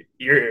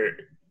right.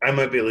 I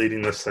might be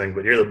leading this thing,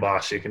 but you're the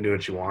boss. You can do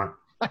what you want.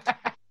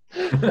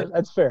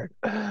 That's fair.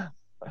 I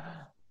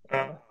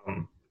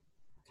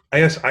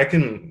guess I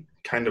can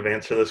kind of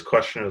answer this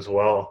question as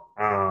well.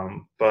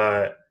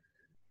 But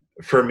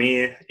for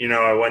me,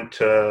 I went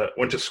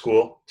to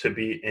school to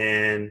be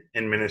in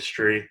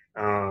ministry.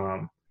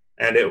 And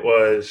it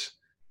was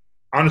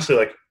honestly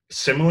like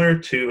similar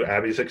to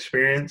Abby's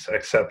experience,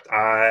 except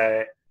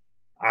I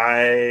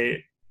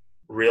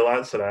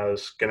realized that I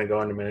was going to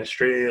go into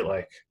ministry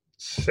like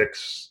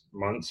 6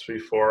 months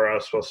before I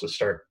was supposed to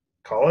start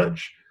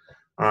college.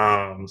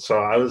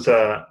 So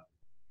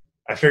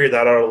I figured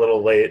that out a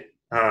little late.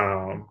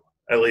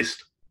 At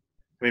least,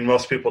 I mean,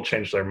 most people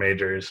change their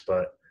majors,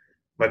 but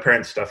my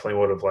parents definitely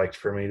would have liked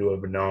for me to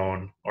have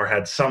known or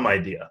had some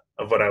idea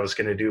of what I was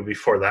going to do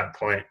before that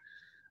point.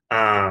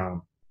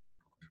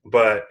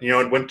 But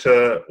I went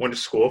to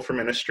school for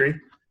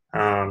ministry,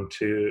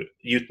 to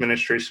youth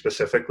ministry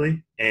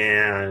specifically,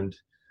 and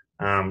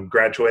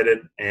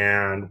graduated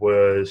and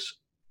was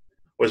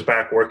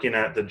back working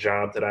at the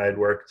job that I had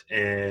worked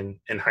in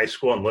high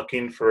school and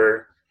looking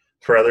for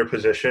other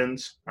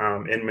positions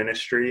in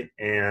ministry,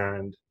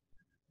 and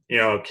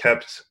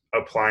kept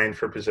applying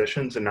for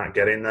positions and not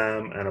getting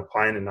them, and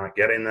applying and not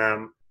getting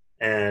them.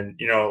 And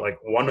like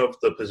one of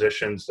the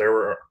positions, there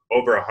were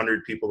over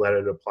 100 people that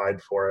had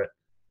applied for it.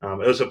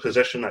 It was a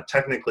position that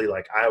technically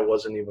like I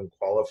wasn't even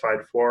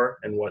qualified for,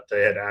 and what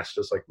they had asked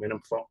as like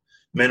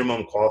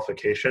minimum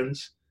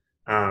qualifications.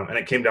 And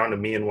it came down to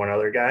me and one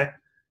other guy,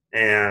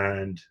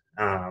 and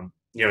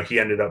he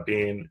ended up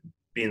being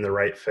the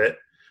right fit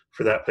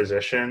for that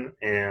position.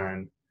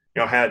 And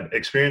had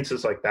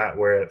experiences like that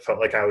where it felt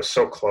like I was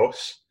so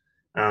close,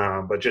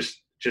 but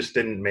just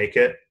didn't make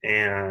it.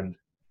 And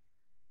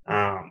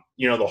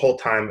the whole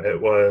time it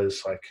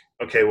was like,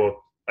 okay,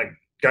 well, like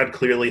God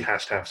clearly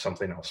has to have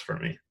something else for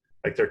me.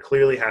 Like there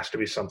clearly has to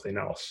be something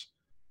else.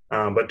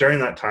 But during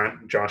that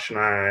time, Josh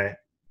and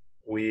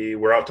we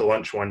were out to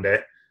lunch one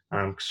day.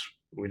 'Cause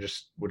we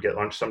just would get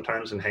lunch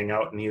sometimes and hang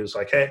out. And he was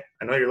like, hey,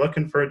 I know you're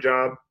looking for a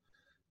job.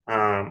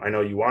 I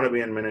know you want to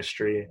be in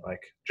ministry.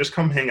 Like, just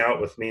come hang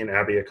out with me and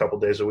Abby a couple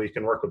days a week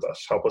and work with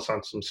us. Help us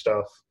on some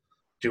stuff.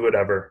 Do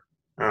whatever.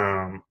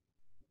 And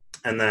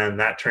then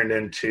that turned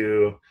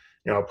into,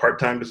 a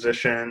part-time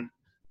position,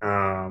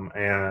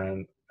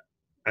 and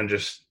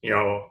just,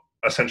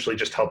 essentially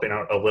just helping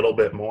out a little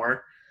bit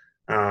more.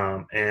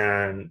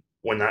 And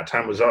when that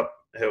time was up,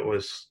 it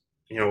was,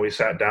 we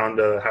sat down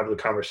to have the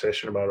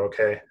conversation about,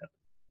 okay,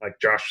 like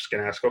Josh was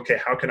going to ask, okay,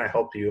 how can I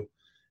help you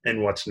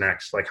in what's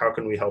next? Like, how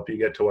can we help you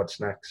get to what's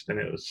next? And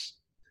it was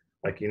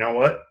like, you know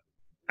what?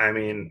 I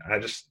mean,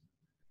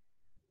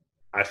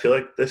 I feel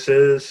like this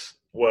is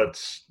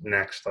what's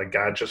next. Like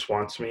God just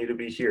wants me to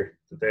be here.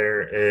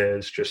 There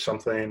is just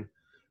something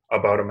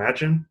about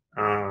Imagine.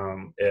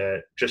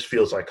 It just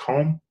feels like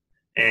home,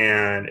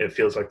 and it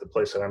feels like the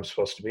place that I'm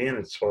supposed to be in.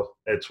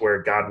 It's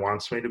where God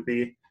wants me to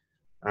be.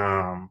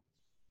 And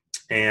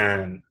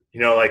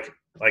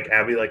like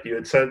Abby, like you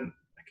had said, like,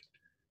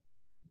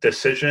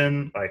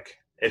 decision, like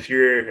if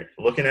you're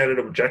looking at it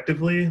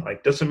objectively,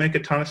 like does it make a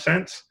ton of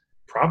sense?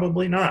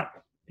 Probably not,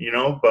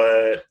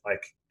 but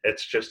like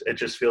it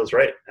just feels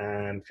right,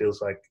 and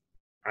feels like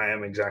I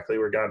am exactly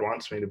where God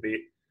wants me to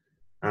be.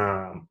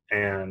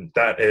 And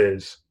that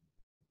is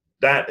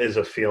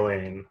a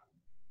feeling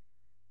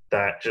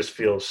that just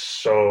feels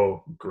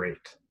so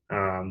great.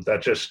 That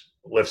just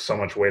lifts so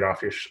much weight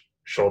off your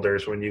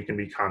shoulders when you can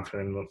be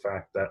confident in the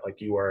fact that like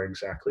you are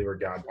exactly where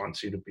God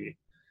wants you to be.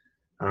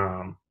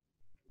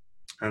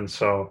 And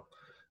so,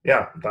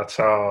 yeah, that's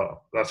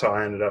how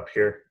I ended up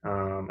here.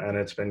 And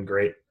it's been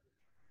great.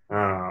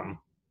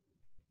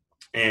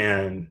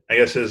 And I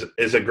guess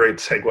is a great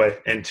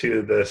segue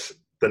into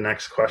the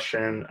next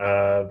question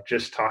of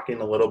just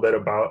talking a little bit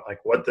about like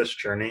what this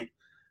journey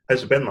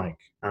has been like.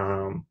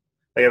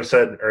 Like I've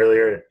said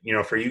earlier,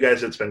 for you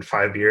guys, it's been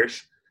 5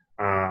 years.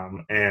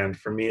 And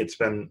for me, it's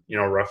been,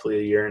 roughly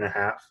a year and a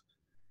half.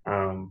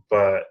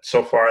 But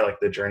so far, like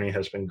the journey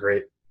has been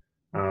great.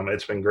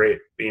 It's been great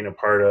being a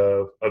part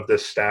of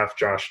this staff.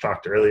 Josh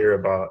talked earlier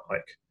about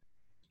like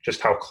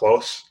just how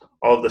close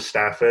all of the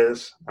staff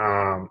is.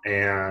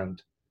 And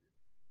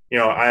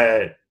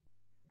I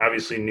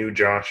obviously knew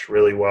Josh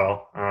really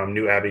well,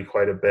 knew Abby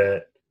quite a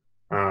bit.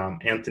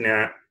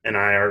 Anthony and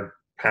our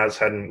paths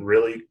hadn't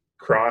really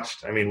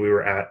crossed. I mean, we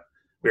were at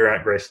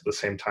Grace at the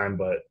same time,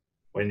 but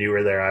when you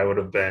were there, I would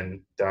have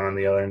been down on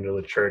the other end of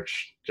the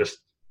church, just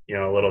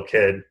a little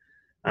kid.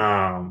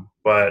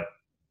 But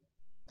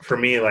for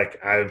me,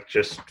 like, I've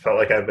just felt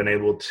like I've been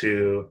able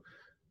to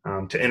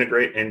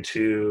integrate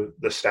into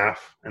the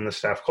staff and the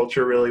staff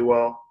culture really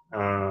well.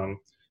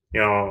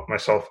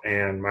 Myself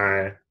and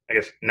my, I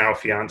guess now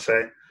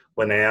fiance,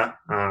 Linnea,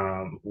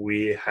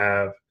 we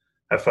have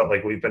felt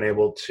like we've been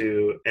able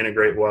to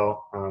integrate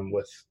well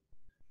with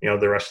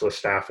the rest of the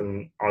staff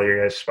and all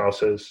your guys'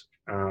 spouses,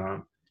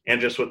 and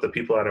just with the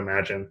people at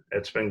Imagine.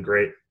 It's been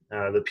great.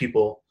 The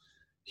people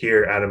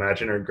here at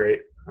Imagine are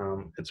great.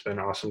 It's been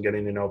awesome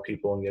getting to know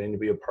people and getting to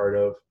be a part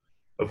of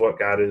what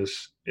God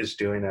is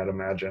doing at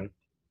Imagine.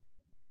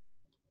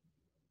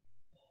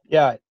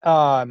 Yeah.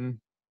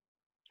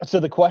 So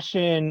the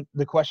question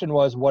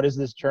was, what has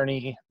this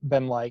journey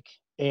been like?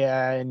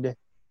 And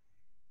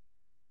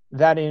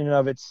that in and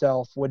of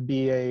itself would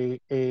be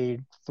a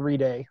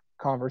 3-day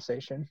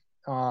conversation.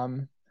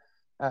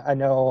 I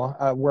know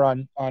we're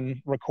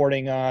on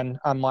recording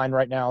online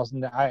right now,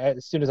 and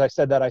as soon as I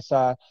said that, I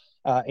saw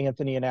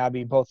Anthony and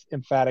Abby both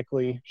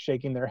emphatically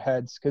shaking their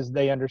heads because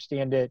they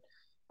understand it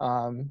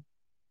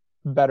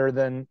better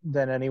than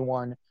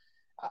anyone.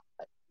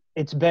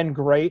 It's been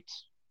great,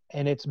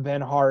 and it's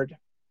been hard.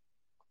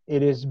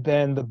 It has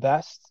been the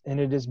best, and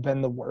it has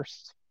been the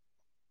worst.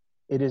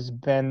 It has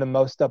been the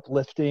most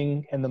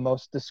uplifting and the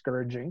most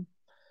discouraging.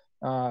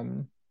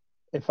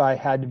 If I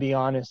had to be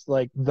honest,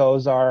 like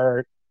those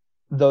are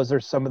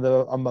some of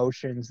the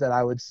emotions that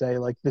I would say.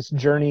 Like, this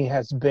journey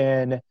has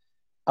been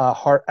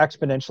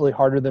exponentially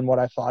harder than what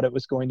I thought it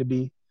was going to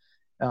be.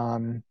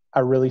 I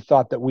really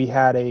thought that we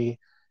had a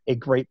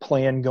great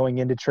plan going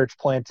into church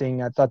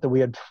planting. I thought that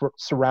we had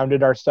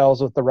surrounded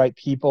ourselves with the right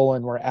people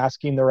and were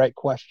asking the right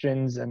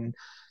questions. And,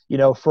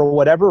 for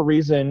whatever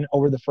reason,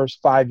 over the first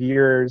 5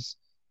 years,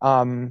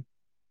 God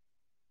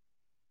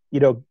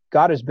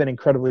has been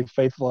incredibly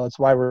faithful. That's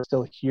why we're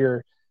still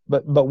here.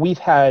 But we've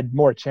had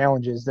more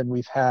challenges than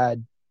we've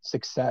had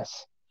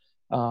success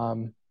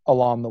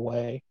along the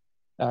way.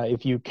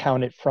 If you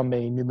count it from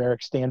a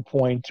numeric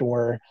standpoint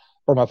or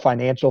from a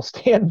financial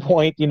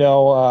standpoint,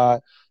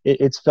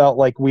 it's felt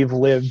like we've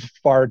lived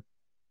far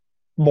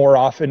more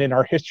often in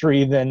our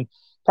history than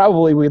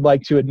probably we'd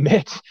like to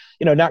admit,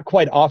 not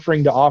quite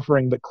offering to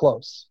offering, but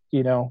close,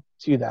 to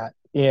that.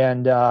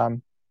 And,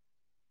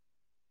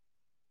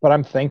 but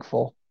I'm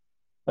thankful.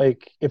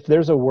 Like, if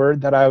there's a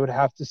word that I would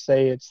have to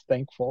say, it's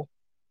thankful.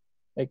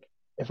 Like,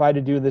 if I had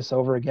to do this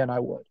over again, I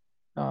would.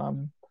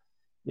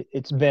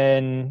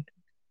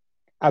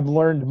 I've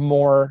learned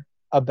more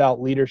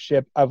about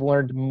leadership. I've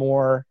learned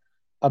more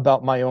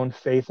about my own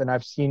faith, and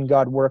I've seen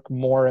God work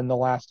more in the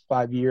last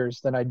 5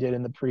 years than I did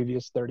in the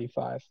previous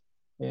 35.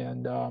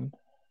 And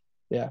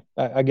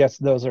I guess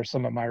those are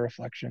some of my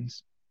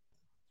reflections.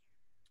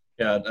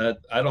 Yeah,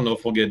 I don't know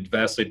if we'll get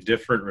vastly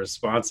different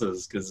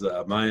responses, because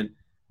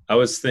I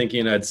was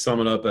thinking I'd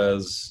sum it up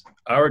as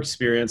our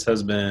experience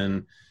has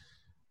been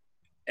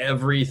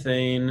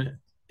everything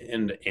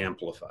and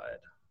amplified.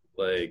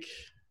 Like,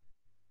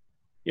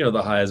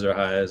 the highs are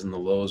highs and the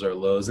lows are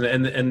lows.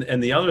 And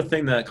the other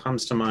thing that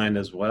comes to mind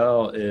as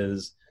well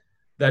is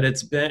that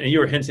it's been, and you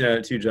were hinting at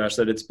it too, Josh,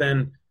 that it's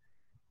been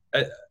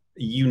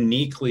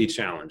uniquely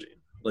challenging.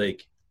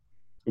 Like,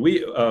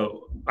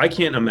 I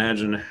can't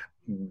imagine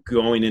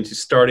going into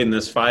starting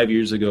this 5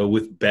 years ago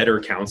with better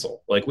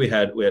counsel. Like, we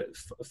had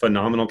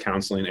phenomenal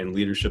counseling and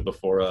leadership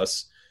before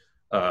us,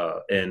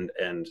 and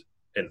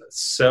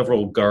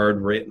several not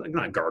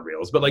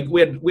guardrails, but like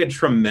we had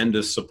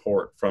tremendous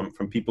support from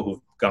people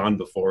who've gone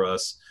before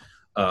us,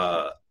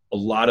 a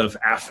lot of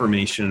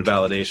affirmation and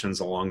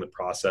validations along the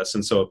process.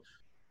 And so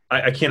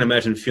I can't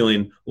imagine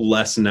feeling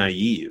less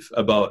naive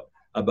about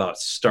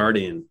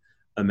starting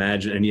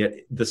Imagine, and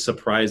yet the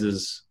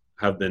surprises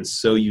have been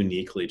so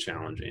uniquely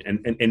challenging,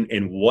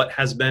 and what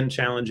has been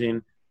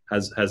challenging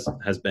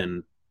has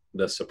been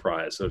the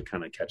surprise. So it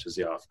kind of catches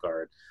you off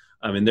guard.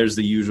 I mean, there's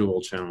the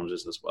usual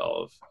challenges as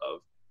well of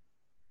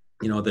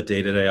the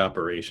day-to-day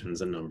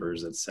operations and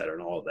numbers, et cetera,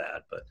 and all of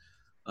that. But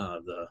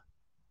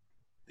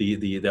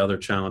the other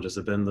challenges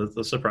have been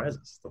the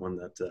surprises, the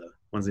ones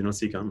you don't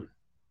see coming.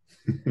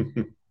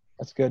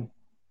 That's good.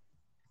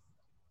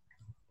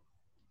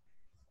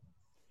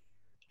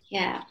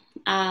 Yeah.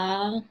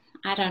 I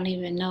don't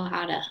even know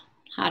how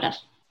to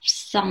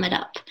sum it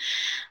up.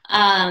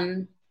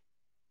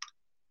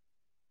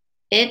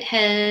 It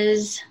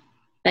has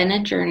been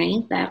a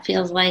journey. That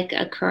feels like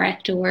a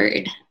correct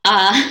word.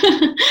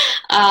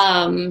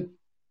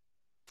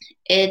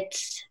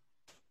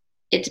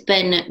 It's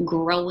been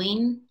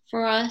growing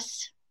for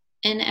us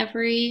in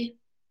every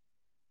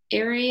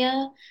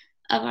area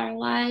of our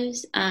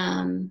lives.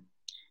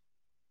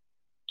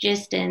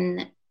 Just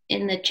in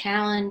the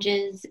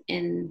challenges,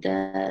 in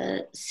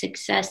the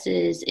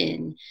successes,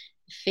 in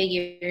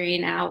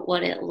figuring out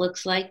what it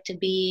looks like to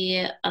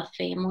be a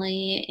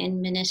family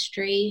in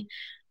ministry.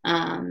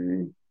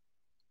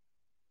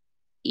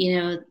 You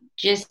know,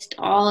 just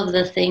all of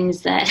the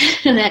things that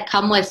that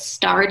come with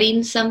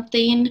starting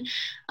something,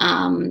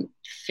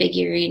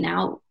 figuring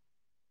out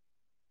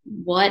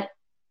what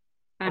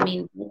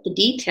the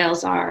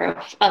details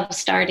are of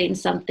starting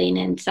something,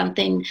 and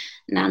something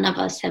none of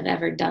us have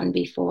ever done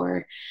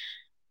before.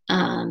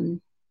 And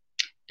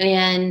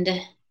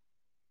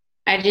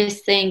I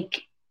just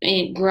think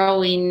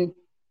growing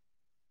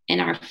in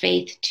our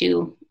faith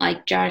too,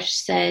 like Josh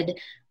said,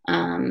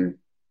 I've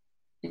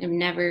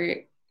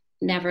never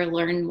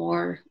learned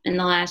more in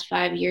the last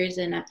 5 years,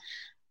 and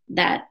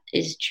that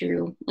is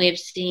true. We've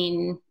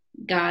seen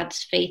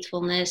God's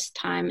faithfulness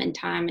time and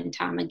time and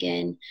time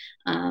again,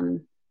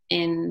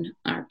 in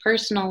our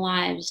personal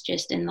lives,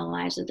 just in the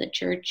lives of the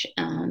church.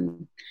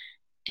 And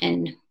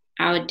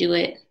I would do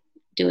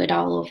it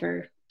all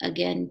over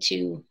again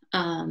too.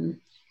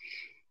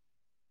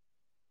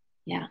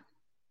 Yeah.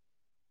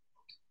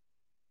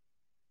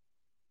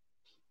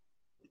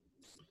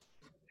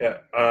 Yeah.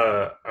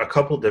 A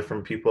couple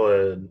different people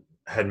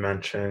had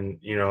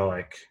mentioned,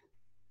 like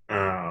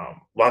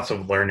lots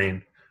of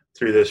learning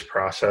through this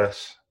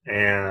process.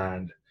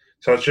 And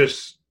so I was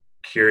just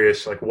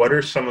curious, like, what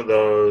are some of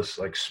those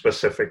like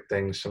specific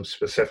things, some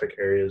specific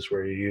areas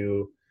where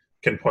you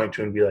can point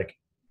to and be like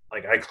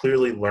I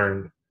clearly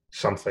learned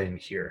something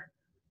here.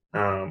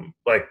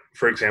 Like,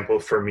 for example,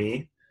 for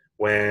me,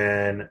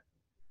 when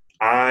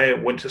I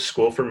went to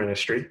school for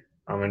ministry,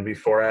 and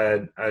before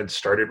I'd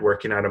started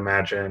working at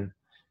Imagine,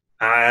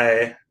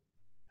 I've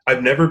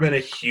never been a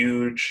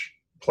huge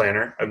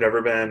planner. I've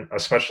never been,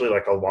 especially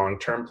like a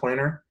long-term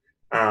planner.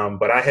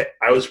 But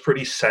I was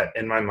pretty set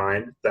in my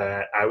mind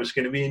that I was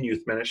going to be in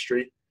youth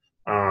ministry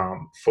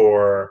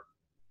for,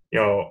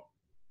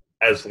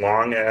 as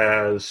long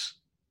as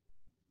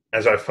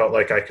I felt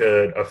like I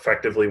could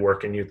effectively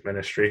work in youth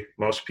ministry.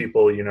 Most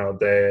people,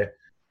 they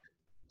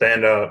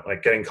end up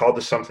like getting called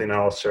to something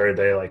else, or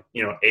they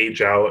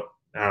age out,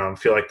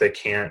 feel like they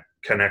can't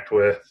connect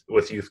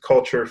with youth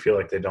culture, feel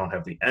like they don't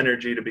have the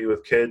energy to be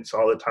with kids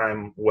all the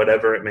time,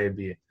 whatever it may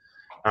be.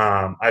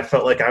 I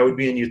felt like I would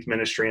be in youth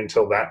ministry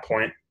until that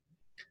point.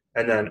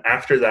 And then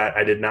after that,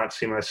 I did not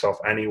see myself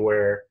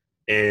anywhere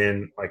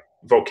in like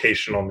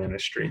vocational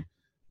ministry.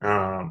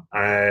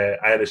 I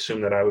had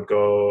assumed that I would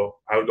go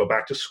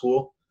back to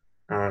school,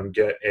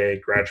 get a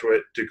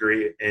graduate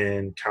degree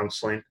in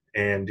counseling,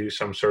 and do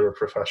some sort of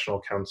professional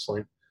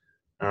counseling.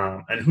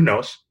 And who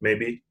knows,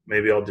 maybe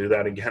I'll do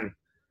that again.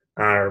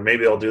 Or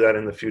maybe I'll do that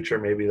in the future.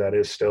 Maybe that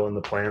is still in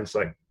the plans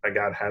that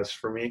God has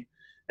for me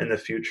in the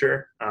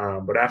future.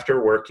 But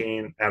after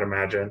working at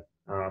Imagine,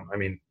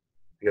 I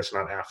guess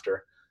not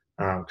after,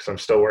 because I'm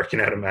still working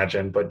at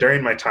Imagine, but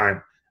during my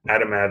time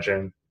at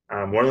Imagine,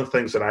 one of the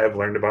things that I have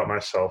learned about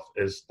myself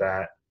is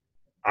that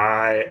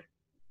I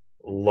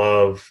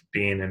love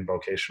being in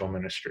vocational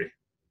ministry.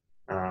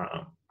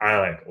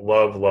 I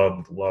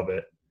love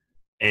it.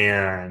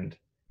 And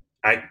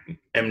I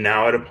am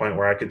now at a point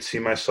where I could see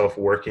myself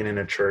working in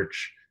a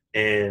church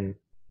in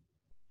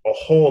a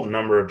whole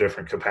number of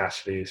different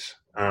capacities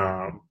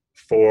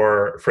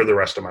for the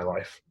rest of my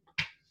life.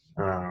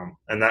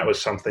 And that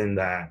was something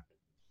that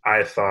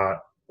I thought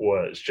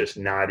was just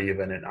not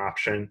even an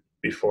option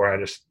before. I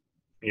just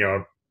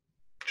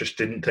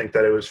didn't think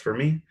that it was for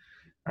me.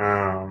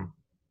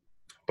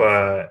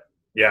 But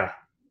yeah,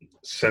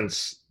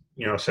 since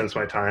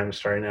my time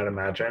starting at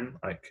Imagine,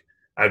 like,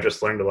 I've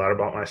just learned a lot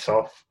about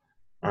myself,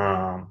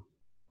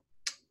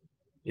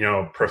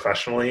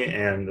 professionally,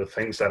 and the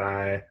things that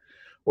I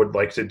would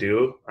like to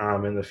do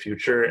in the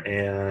future.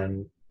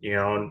 And,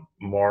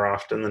 more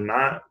often than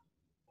not,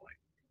 like,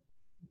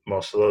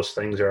 most of those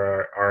things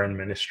are in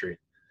ministry.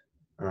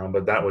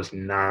 But that was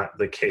not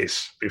the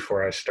case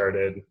before I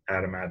started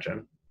at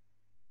Imagine.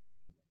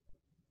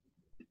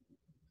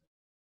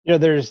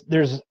 There's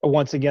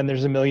once again,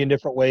 there's a million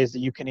different ways that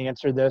you can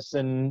answer this,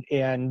 and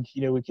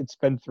we could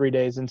spend 3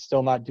 days and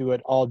still not do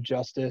it all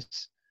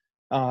justice.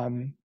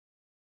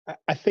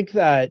 I think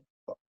that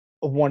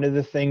one of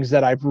the things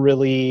that I've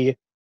really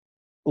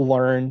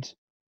learned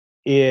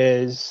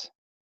is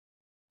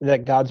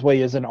that God's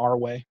way isn't our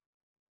way,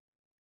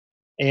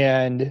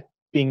 and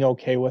being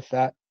okay with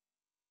that.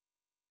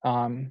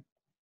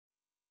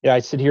 I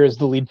sit here as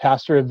the lead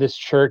pastor of this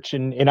church,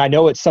 and I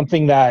know it's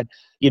something that,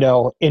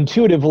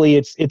 intuitively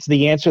it's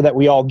the answer that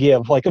we all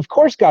give. Like, of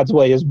course God's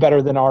way is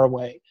better than our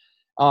way.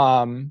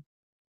 But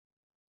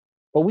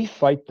we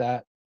fight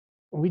that.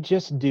 We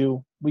just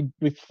do. We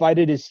fight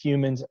it as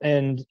humans.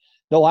 And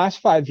the last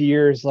 5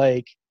 years,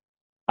 like,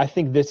 I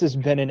think this has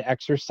been an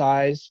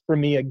exercise for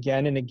me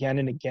again and again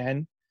and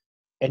again.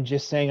 And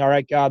just saying, all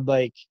right, God,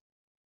 like,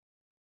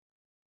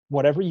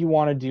 whatever you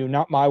want to do,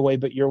 not my way,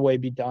 but your way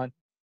be done.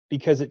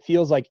 Because it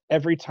feels like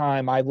every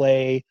time I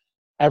lay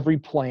every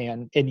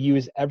plan and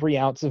use every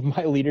ounce of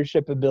my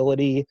leadership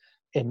ability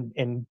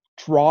and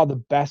draw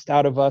the best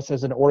out of us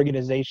as an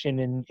organization,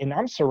 and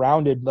we're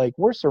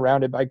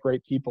surrounded by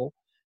great people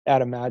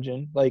at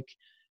Imagine. Like,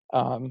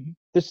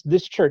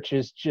 this church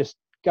has just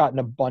got an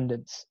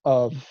abundance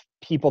of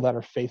people that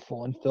are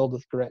faithful and filled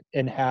with grit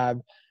and have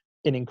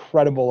an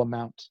incredible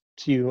amount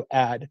to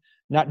add,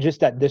 not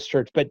just at this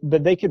church, but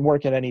they could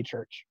work at any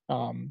church.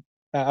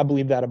 I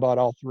believe that about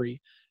all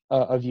three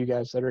of you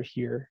guys that are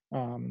here.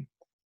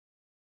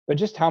 But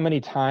just how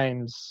many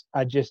times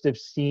I just have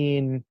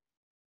seen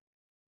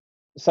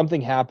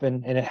something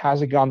happen and it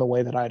hasn't gone the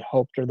way that I had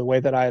hoped or the way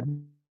that I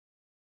had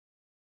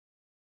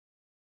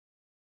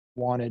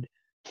wanted.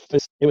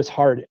 It was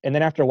hard. And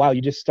then after a while,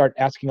 you just start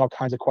asking all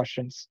kinds of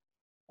questions.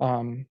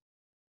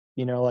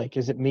 Like,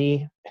 is it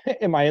me?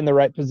 Am I in the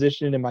right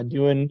position? Am I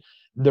doing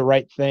the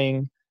right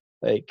thing?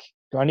 Like,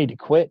 do I need to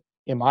quit?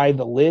 Am I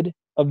the lid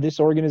of this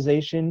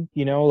organization?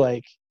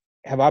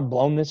 Have I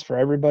blown this for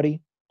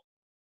everybody?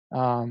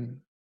 I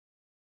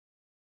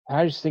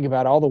just think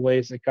about all the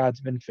ways that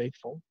God's been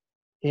faithful.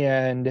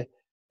 And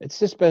it's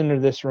just been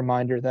this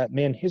reminder that,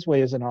 man, his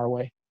way isn't our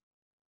way.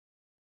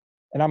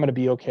 And I'm going to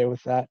be okay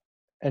with that.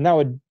 And that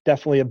would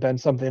definitely have been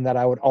something that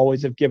I would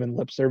always have given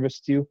lip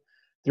service to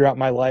throughout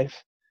my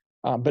life.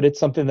 But it's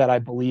something that I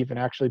believe and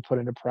actually put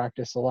into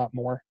practice a lot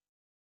more.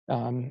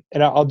 And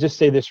I'll just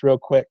say this real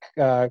quick,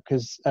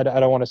 because I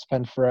don't want to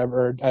spend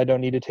forever. I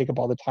don't need to take up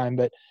all the time.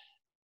 But,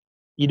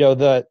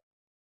 the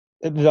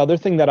other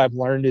thing that I've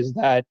learned is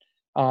that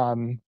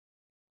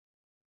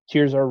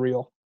tears are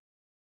real,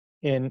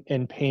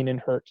 and pain and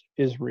hurt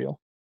is real.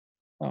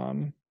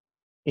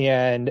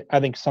 And I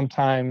think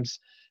sometimes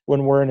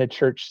when we're in a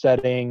church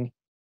setting,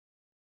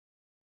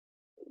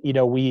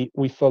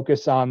 we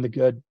focus on the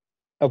good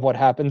of what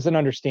happens, and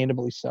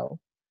understandably so.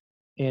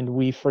 And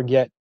we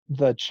forget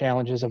the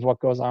challenges of what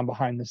goes on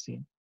behind the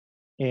scene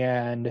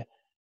and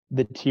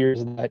the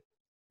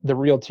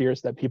real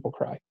tears that people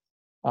cry,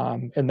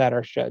 and that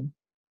are shed,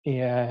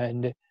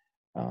 and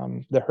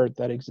the hurt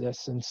that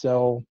exists. And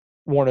so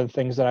one of the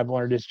things that I've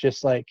learned is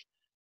just like,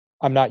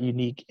 I'm not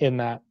unique in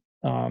that.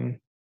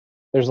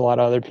 There's a lot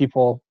of other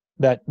people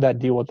that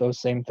deal with those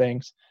same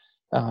things.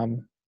 But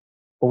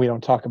we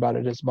don't talk about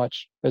it as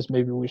much as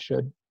maybe we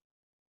should.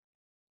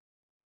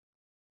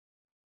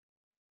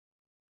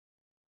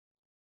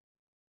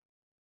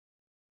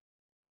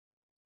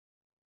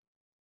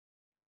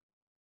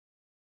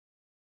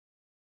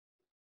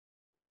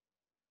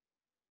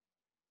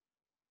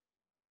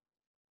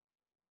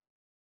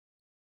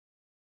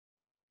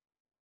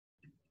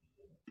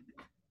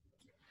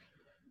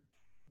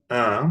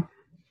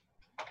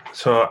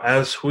 So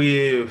as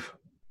we've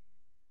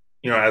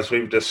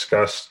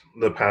discussed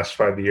the past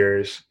 5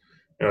 years,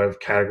 I've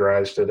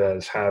categorized it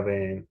as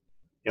having,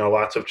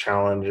 lots of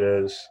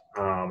challenges,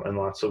 and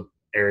lots of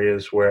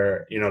areas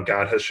where,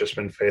 God has just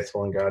been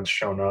faithful and God's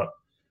shown up.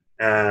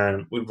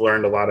 And we've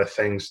learned a lot of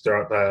things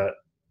throughout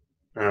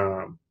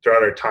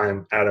our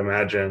time at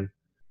Imagine.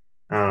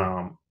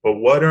 But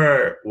what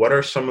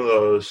are some of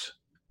those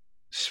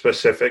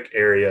specific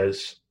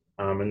areas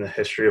in the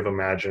history of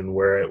Imagine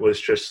where it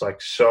was just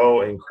like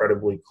so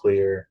incredibly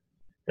clear,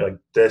 like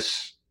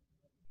this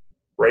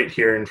right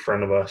here in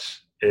front of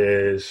us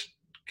is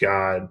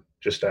God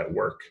just at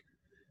work,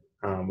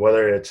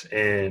 whether it's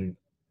in,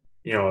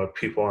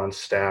 people on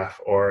staff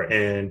or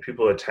in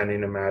people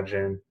attending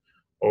Imagine,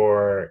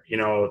 or,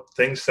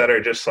 things that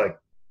are just like,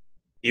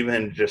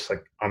 even just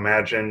like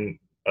Imagine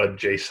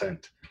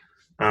adjacent,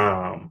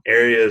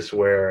 areas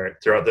where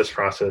throughout this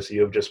process,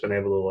 you have just been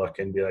able to look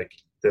and be like,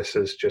 this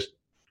is just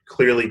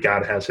clearly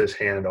God has his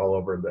hand all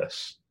over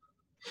this.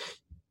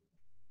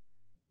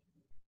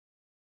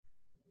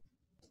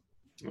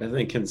 I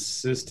think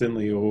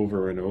consistently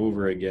over and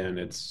over again,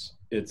 it's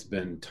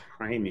been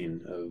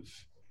timing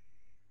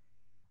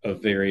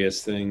of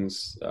various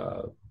things,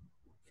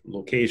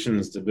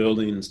 locations to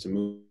buildings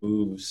to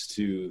moves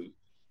to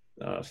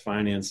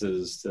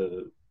finances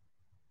to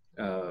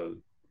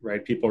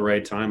right people,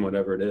 right time,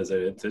 whatever it is.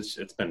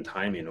 It's been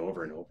timing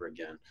over and over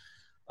again.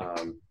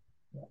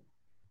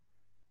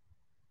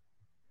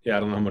 I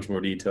don't know how much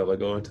more detail I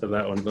go into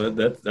that one, but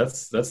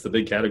that's the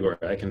big category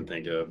I can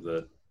think of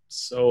that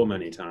so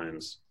many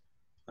times.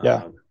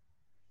 Yeah,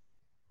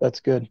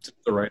 that's good.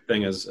 The right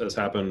thing has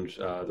happened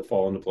to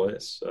fall into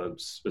place.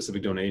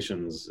 Specific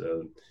donations,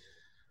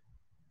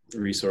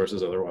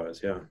 resources,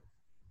 otherwise. Yeah.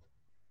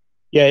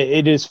 Yeah,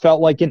 it has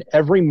felt like in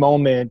every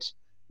moment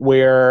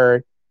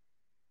where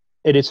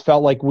it has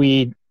felt like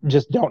we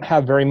just don't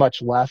have very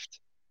much left,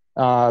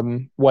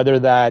 whether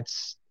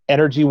that's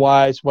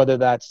energy-wise, whether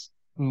that's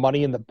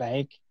money in the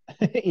bank,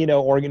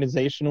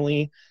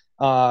 organizationally,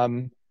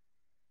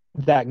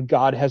 that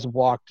God has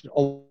walked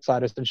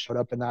alongside us and showed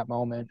up in that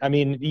moment. I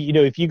mean,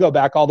 if you go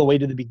back all the way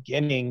to the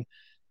beginning,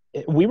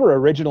 we were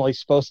originally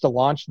supposed to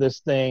launch this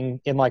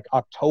thing in like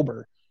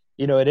October.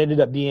 It ended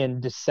up being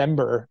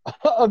December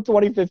of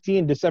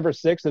 2015, December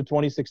 6th of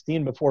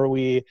 2016 before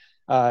we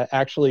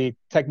actually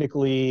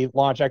technically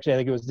launched. Actually, I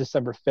think it was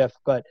December 5th,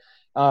 but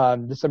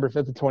December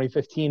 5th of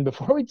 2015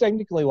 before we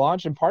technically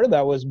launched. And part of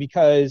that was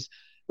because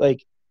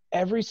like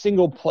every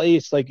single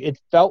place, like it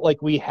felt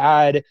like we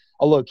had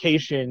a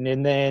location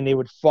and then it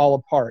would fall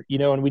apart,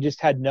 and we just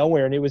had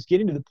nowhere. And it was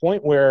getting to the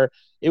point where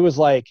it was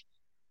like,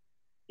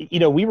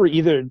 we were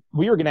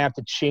going to have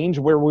to change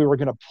where we were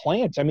going to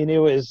plant. I mean,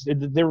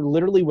 there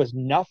literally was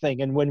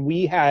nothing. And when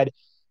we had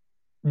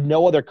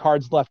no other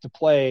cards left to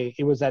play,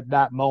 it was at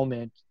that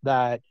moment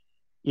that,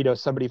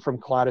 somebody from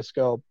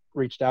Kaleidoscope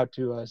reached out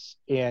to us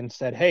and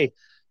said, hey,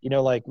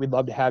 we'd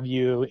love to have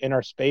you in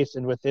our space.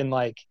 And within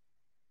like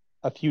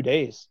a few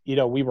days,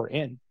 we were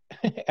in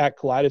at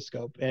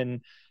Kaleidoscope.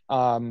 And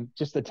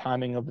just the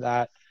timing of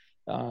that,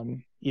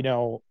 I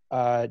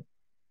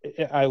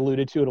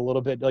alluded to it a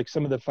little bit, like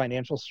some of the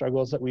financial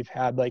struggles that we've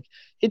had, like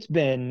it's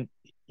been,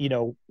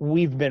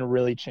 we've been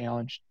really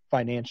challenged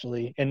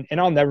financially. And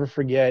I'll never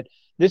forget,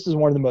 this is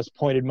one of the most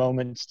pointed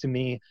moments to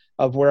me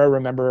of where I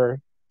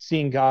remember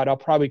seeing God. I'll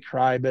probably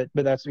cry, but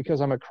that's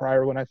because I'm a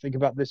crier when I think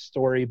about this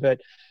story. But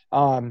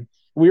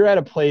we were at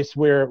a place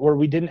where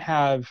we didn't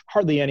have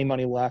hardly any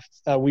money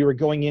left. We were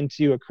going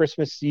into a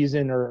Christmas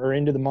season or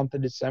into the month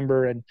of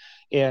December, and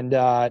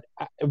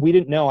we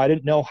didn't know. I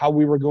didn't know how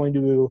we were going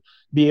to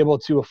be able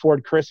to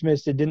afford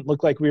Christmas. It didn't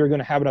look like we were going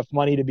to have enough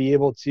money to be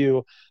able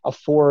to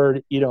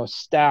afford,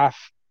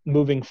 staff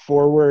moving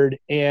forward.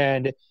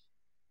 And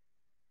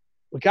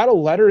we got a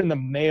letter in the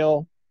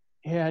mail,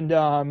 and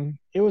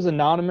it was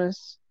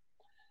anonymous,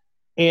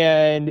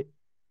 and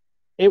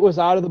it was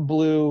out of the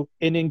blue,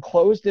 and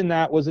enclosed in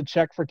that was a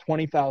check for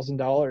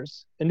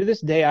 $20,000. And to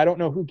this day, I don't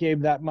know who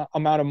gave that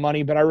amount of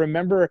money, but I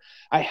remember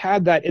I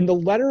had that in the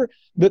letter.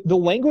 The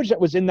language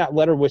that was in that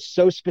letter was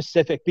so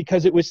specific,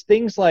 because it was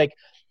things like,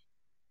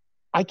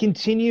 I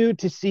continue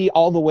to see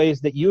all the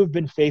ways that you have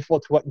been faithful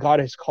to what God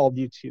has called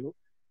you to.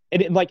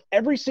 And like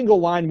every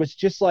single line was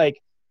just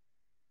like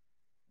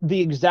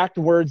the exact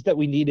words that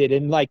we needed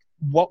and like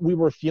what we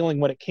were feeling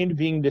when it came to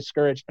being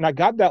discouraged. And I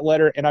got that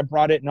letter and I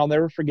brought it, and I'll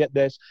never forget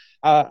this.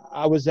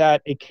 I was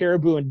at a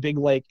Caribou in Big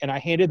Lake, and I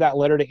handed that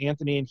letter to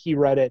Anthony, and he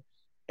read it.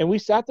 And we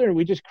sat there and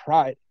we just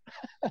cried.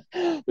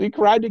 We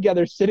cried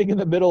together sitting in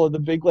the middle of the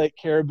Big Lake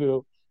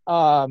Caribou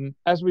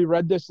as we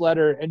read this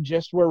letter, and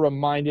just were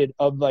reminded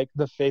of like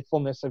the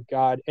faithfulness of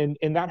God. And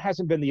that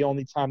hasn't been the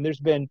only time. There's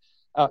been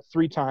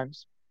 3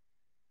 times.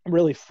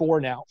 Really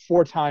 4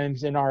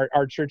 times in our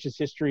church's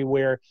history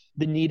where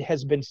the need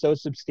has been so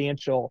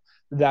substantial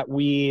that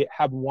we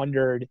have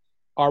wondered,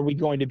 are we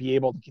going to be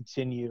able to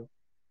continue?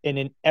 And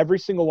in every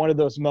single one of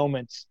those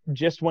moments,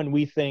 just when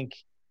we think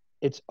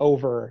it's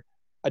over,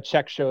 a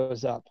check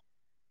shows up,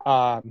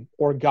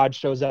 or God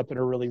shows up in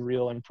a really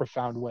real and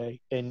profound way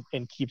and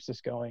keeps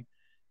us going.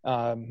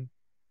 Whenever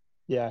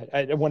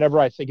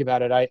I think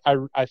about it, I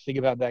think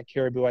about that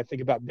Caribou. I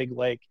think about Big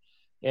Lake.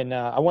 And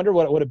I wonder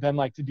what it would have been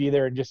like to be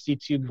there and just see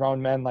 2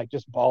 grown men like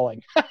just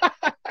bawling.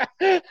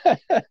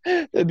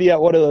 To be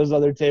at one of those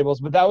other tables.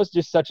 But that was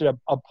just such a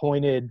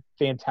pointed,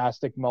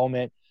 fantastic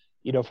moment.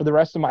 For the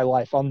rest of my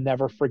life, I'll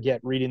never forget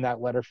reading that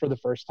letter for the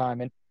first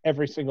time, and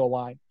every single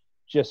line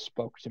just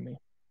spoke to me.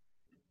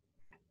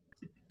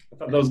 I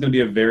thought that was going to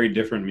be a very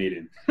different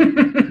meeting.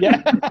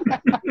 Yeah,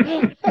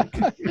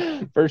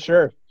 for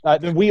sure.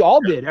 We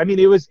all did. I mean,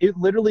 it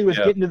literally was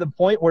getting to the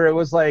point where it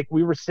was like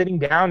we were sitting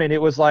down, and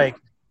it was like,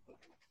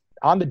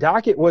 on the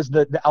docket was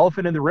the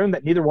elephant in the room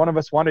that neither one of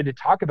us wanted to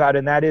talk about.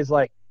 And that is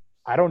like,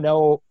 I don't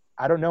know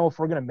if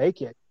we're going to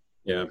make it.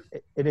 Yeah.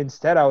 And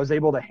instead I was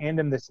able to hand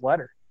him this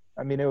letter.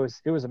 I mean, it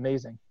was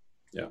amazing.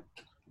 Yeah.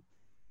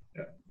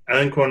 I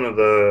think one of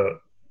the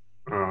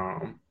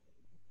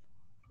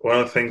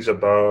things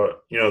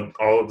about,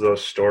 all of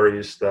those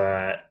stories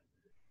that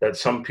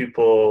some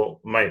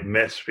people might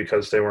miss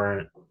because they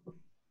aren't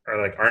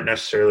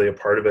necessarily a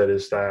part of it,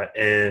 is that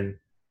in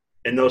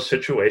those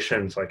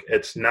situations, like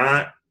it's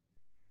not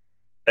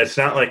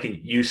like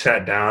you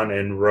sat down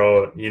and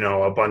wrote,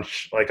 a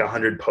bunch, like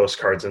 100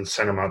 postcards and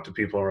sent them out to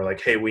people and were like,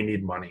 hey, we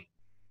need money.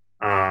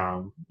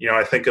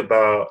 I think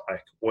about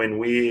like when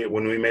we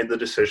made the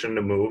decision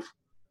to move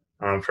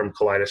from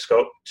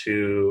Kaleidoscope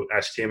to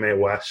STMA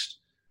West,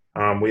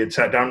 we had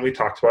sat down and we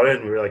talked about it,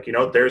 and we were like,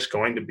 there's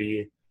going to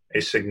be a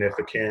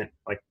significant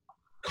like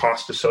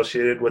cost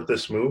associated with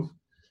this move.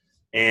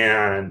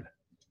 And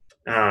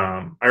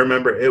I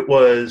remember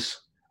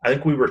I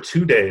think we were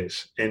 2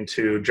 days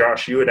into,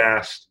 Josh, you had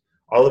asked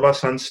all of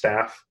us on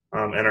staff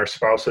and our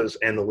spouses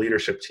and the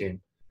leadership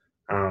team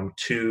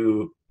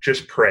to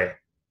just pray,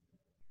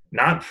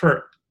 not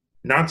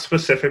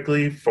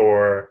specifically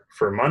for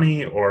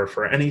money or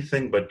for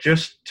anything, but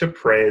just to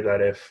pray that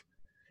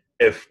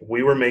if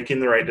we were making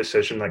the right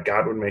decision, that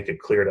God would make it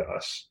clear to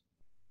us.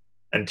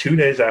 And 2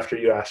 days after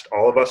you asked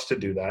all of us to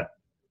do that,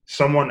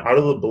 someone out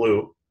of the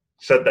blue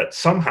said that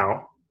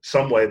somehow,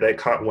 some way, they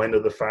caught wind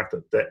of the fact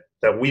that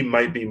we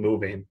might be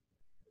moving,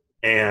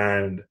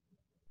 and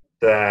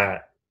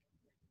that,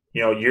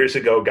 years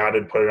ago, God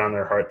had put it on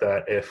their heart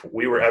that if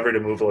we were ever to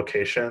move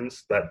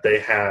locations, that they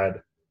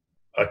had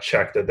a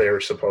check that they were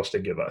supposed to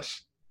give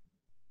us.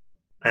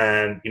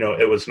 And,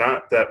 it was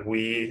not that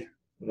we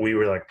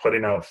were like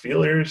putting out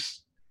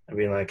feelers and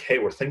being like, hey,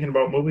 we're thinking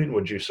about moving.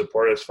 Would you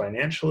support us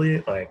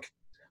financially? Like,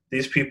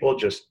 these people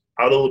just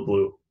out of the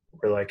blue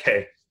were like,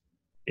 hey,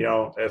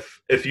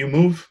 if you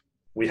move,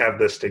 we have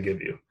this to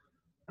give you.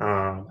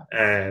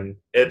 And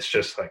it's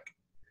just like,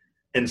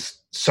 in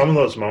some of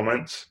those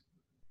moments,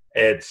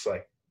 it's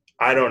like,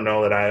 I don't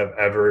know that I have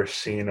ever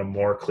seen a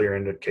more clear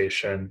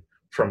indication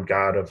from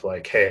God of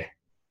like, hey,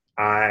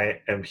 I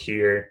am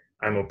here.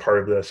 I'm a part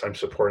of this. I'm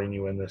supporting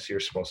you in this. You're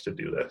supposed to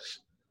do this.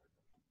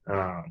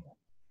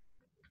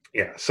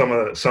 Yeah, some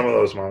of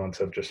those moments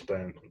have just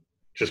been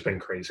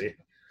crazy.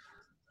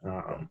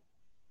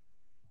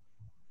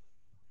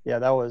 Yeah,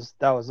 that was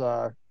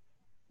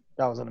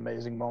an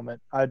amazing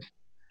moment.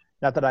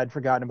 Not that I'd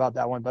forgotten about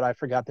that one, but I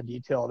forgot the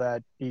detail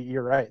that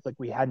you're right. Like,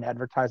 we hadn't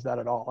advertised that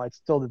at all. I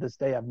still to this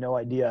day have no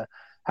idea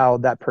how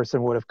that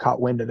person would have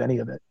caught wind of any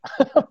of it.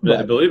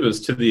 I believe it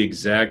was to the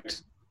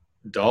exact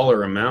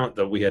dollar amount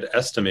that we had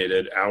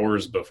estimated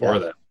hours before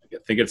that. I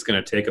think it's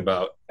going to take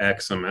about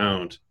X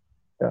amount.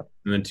 Yeah.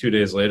 And then 2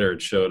 days later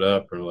it showed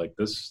up, and we're like,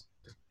 this.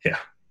 Yeah.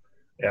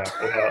 We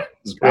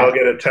all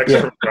get a text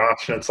from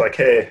Josh, and it's like,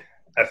 hey,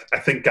 I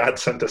think God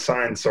sent a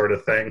sign, sort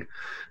of thing.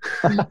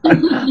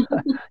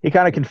 He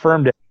kind of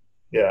confirmed it.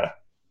 Yeah. I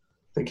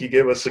think he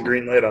gave us a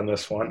green light on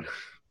this one.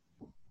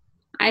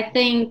 I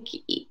think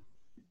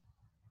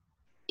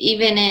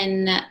even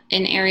in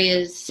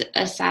areas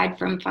aside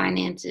from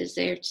finances,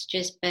 there's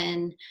just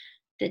been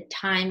the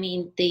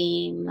timing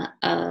theme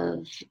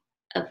of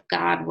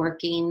God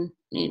working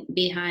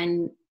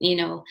behind,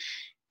 in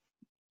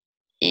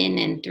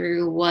and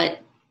through what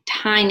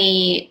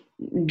tiny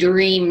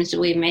dreams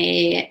we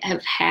may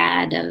have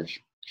had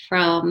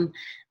from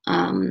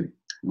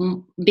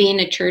being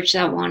a church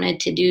that wanted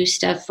to do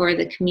stuff for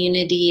the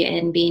community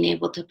and being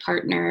able to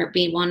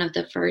be one of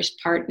the first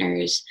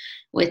partners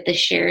with the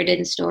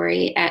Sheridan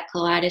story at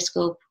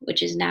Kaleidoscope,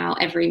 which is now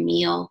Every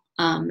Meal,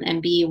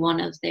 and be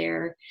one of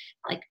their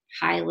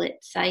pilot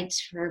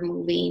sites for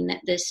moving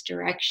this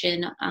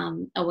direction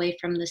away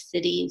from the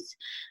cities.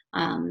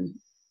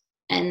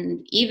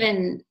 And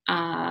even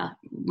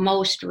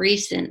most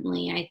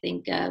recently, I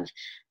think of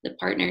the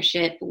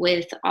partnership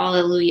with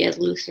Alleluia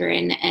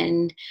Lutheran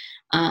and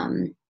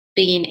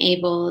being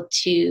able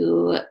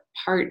to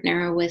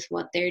partner with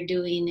what they're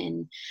doing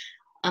in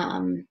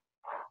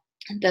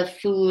the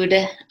food,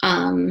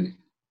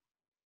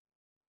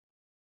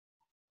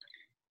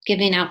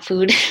 giving out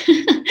food,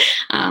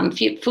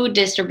 food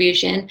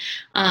distribution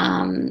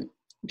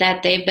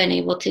that they've been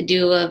able to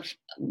do.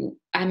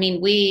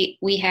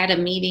 We had a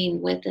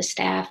meeting with the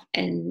staff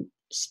and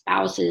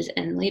spouses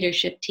and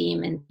leadership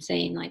team and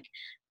saying,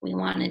 we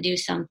want to do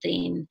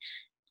something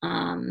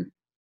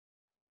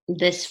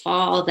this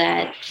fall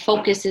that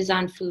focuses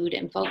on food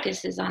and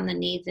focuses on the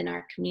needs in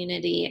our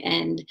community.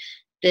 And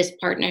this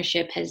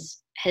partnership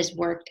has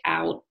worked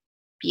out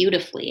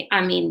beautifully.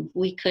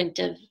 We couldn't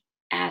have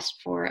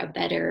asked for a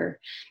better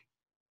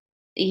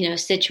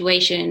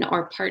situation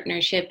or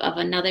partnership of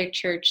another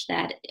church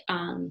that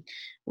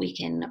we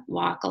can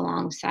walk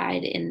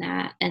alongside in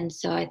that. And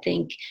so I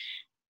think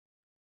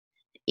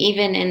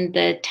even in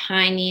the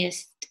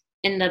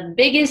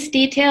biggest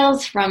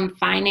details, from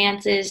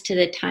finances to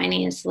the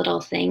tiniest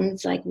little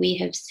things, we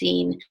have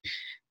seen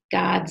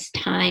God's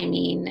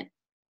timing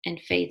and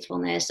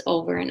faithfulness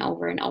over and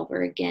over and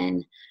over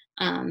again.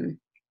 And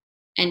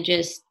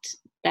just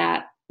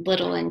that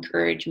little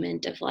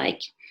encouragement of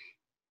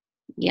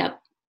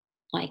yep,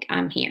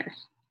 I'm here.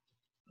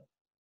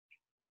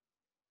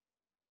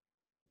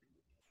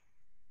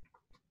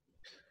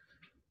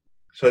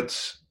 So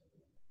it's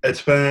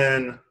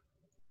been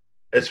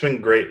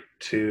great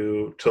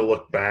to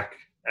look back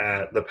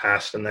at the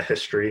past and the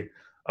history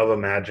of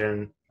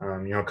Imagine,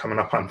 coming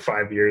up on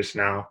 5 years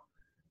now.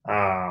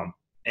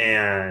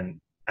 And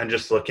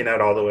just looking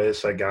at all the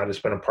ways that God has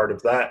been a part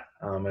of that,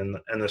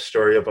 and the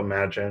story of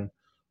Imagine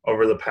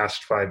over the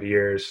past 5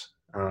 years.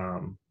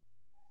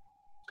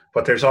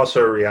 But there's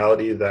also a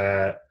reality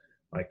that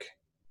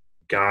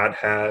God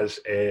has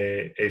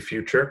a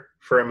future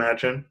for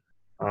Imagine.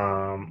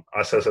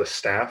 Us as a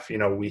staff,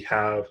 we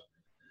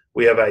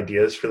have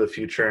ideas for the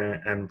future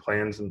and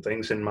plans and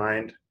things in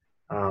mind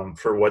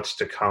for what's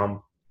to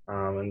come.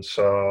 And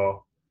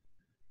so,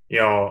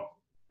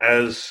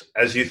 as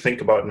you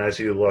think about and as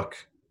you look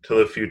to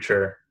the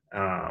future,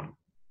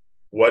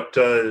 what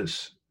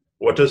does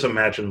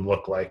Imagine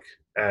look like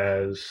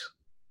as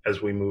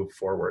we move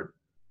forward?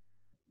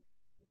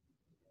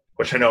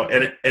 Which I know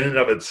in and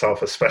of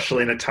itself,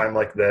 especially in a time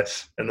like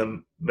this, in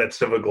the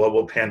midst of a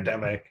global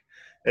pandemic,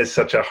 is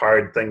such a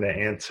hard thing to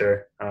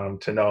answer,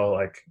 to know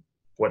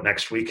what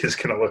next week is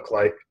going to look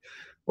like,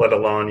 let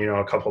alone,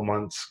 a couple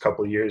months,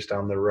 couple years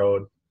down the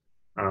road.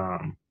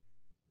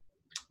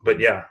 But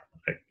yeah,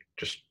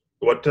 just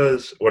what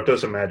does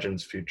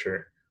Imagine's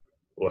future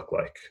look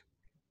like?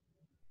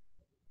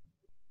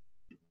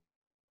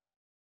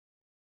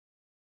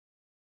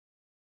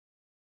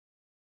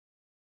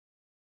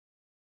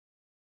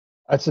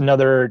 That's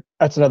another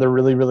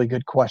really, really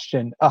good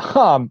question.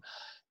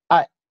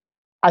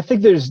 I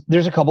think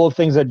there's a couple of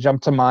things that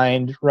jump to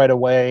mind right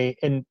away,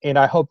 and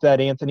I hope that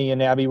Anthony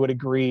and Abby would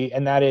agree,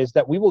 and that is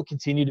that we will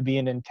continue to be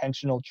an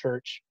intentional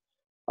church.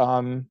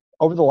 Over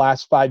the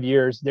last 5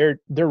 years, there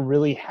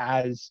really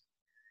has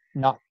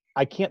not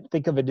I can't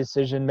think of a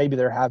decision, maybe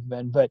there have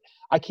been, but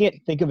I can't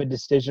think of a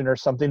decision or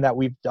something that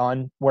we've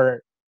done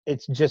where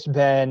it's just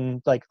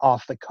been like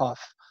off the cuff.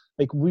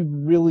 Like we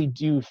really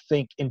do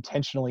think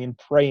intentionally and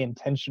pray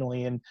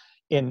intentionally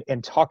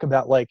and talk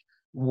about like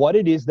what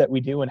it is that we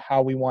do and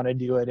how we want to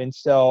do it. And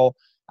so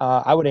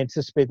I would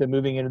anticipate that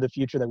moving into the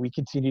future that we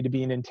continue to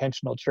be an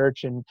intentional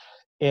church. And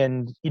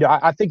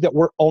I think that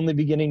we're only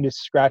beginning to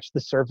scratch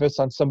the surface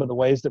on some of the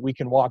ways that we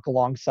can walk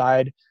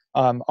alongside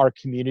our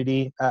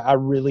community. I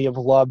really have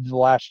loved the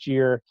last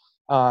year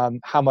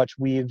how much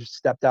we've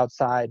stepped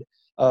outside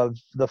of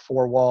the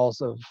four walls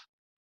of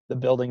the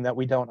building that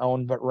we don't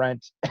own but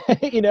rent,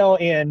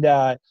 and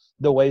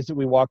the ways that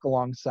we walk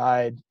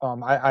alongside.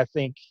 I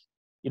think,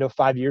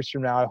 5 years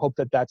from now, I hope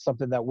that that's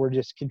something that we're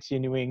just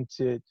continuing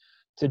to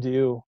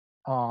do.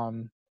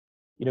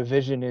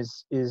 Vision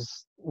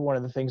is one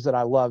of the things that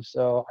I love.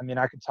 So, I mean,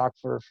 I could talk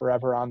for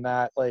forever on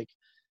that.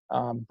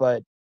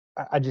 But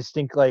I just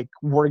think like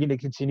we're going to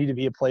continue to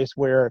be a place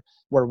where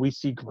we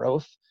see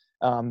growth,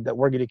 that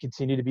we're going to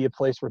continue to be a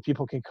place where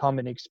people can come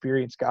and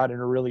experience God in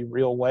a really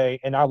real way.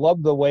 And I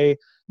love the way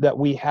that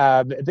we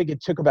have, I think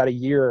it took about a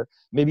year,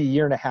 maybe a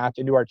year and a half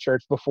into our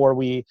church before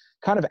we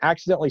kind of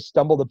accidentally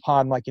stumbled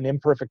upon like an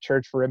imperfect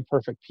church for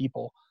imperfect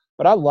people.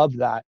 But I love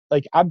that.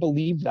 Like, I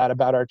believe that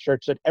about our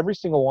church, that every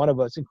single one of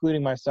us,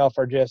 including myself,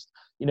 are just,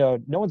 no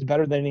one's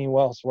better than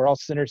anyone else. We're all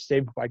sinners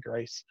saved by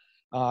grace.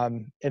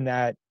 And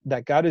that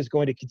God is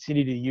going to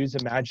continue to use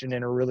Imagine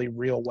in a really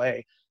real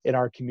way in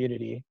our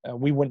community.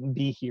 We wouldn't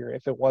be here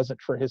if it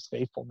wasn't for his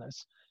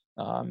faithfulness.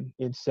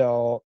 And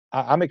so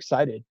I'm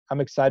excited.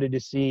 I'm excited to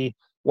see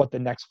what the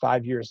next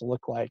 5 years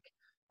look like.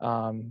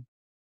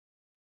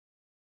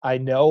 I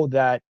know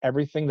that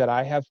everything that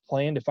I have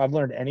planned, if I've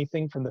learned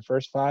anything from the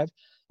first 5,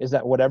 is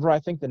that whatever I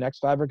think the next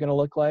 5 are going to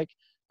look like,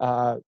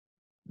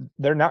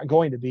 they're not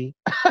going to be.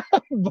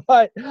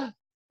 but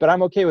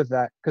I'm okay with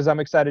that because I'm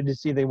excited to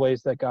see the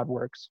ways that God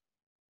works.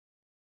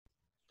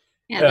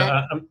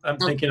 Yeah, I'm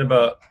thinking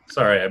about.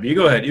 Sorry, Abby, you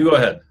go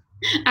ahead.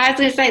 I was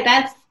going to say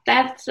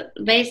that's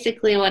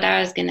basically what I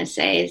was going to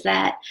say, is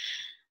that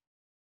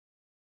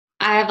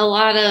I have a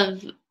lot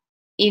of,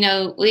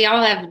 we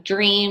all have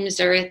dreams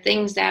or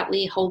things that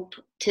we hope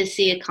to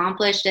see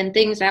accomplished and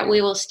things that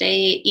we will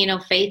stay,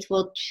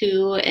 faithful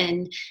to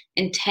and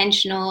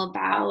intentional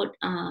about,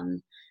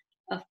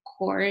 of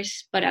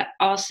course, but I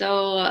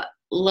also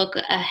look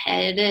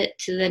ahead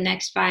to the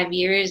next 5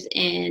 years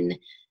in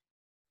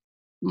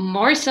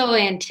more so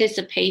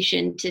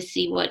anticipation to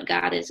see what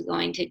God is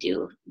going to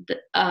do.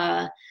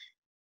 The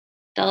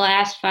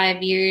last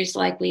 5 years,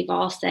 like we've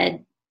all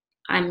said,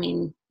 I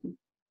mean,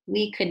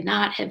 we could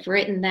not have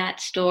written that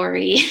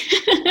story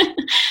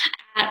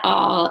at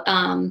all.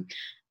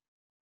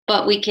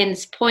 But we can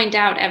point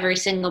out every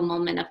single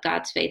moment of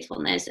God's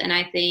faithfulness. And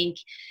I think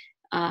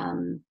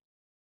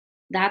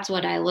that's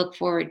what I look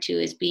forward to,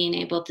 is being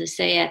able to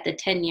say at the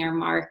 10-year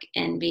mark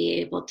and be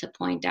able to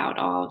point out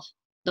all of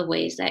the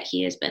ways that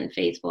he has been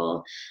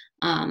faithful,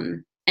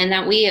 and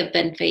that we have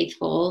been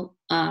faithful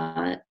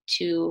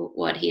to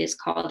what he has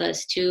called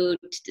us to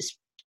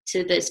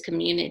this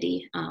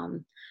community.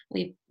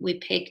 We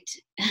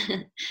picked,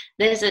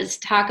 this is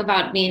talk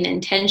about being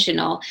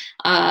intentional.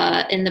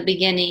 In the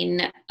beginning,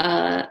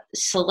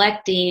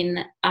 selecting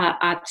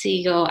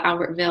Otsego,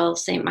 Albertville,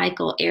 St.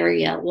 Michael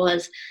area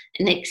was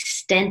an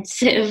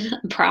extensive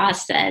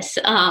process.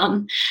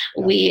 All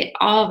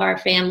of our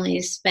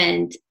families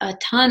spent a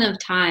ton of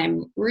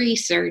time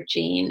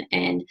researching.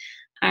 And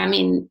I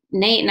mean,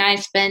 Nate and I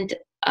spent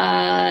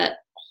a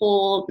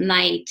whole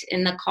night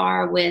in the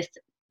car with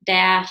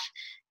Daph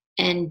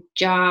and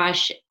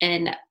Josh,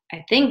 and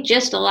I think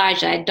just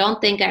Elijah. I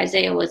don't think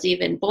Isaiah was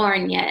even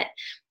born yet,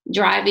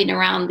 driving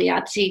around the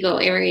Otsego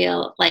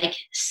area, like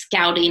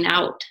scouting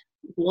out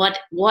what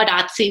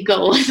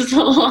Otsego was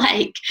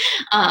like.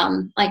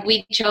 Like,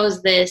 we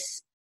chose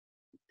this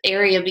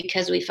area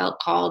because we felt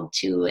called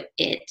to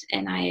it,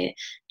 and I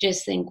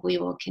just think we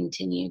will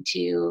continue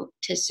to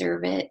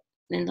serve it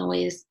in the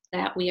ways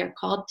that we are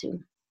called to.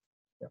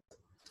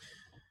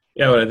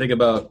 Yeah, when I think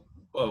about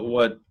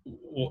what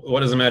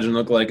does Imagine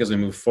look like as we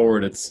move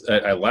forward,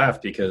 I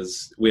laugh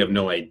because we have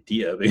no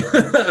idea.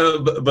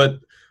 but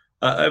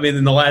I mean,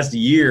 in the last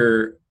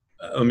year,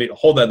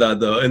 hold that thought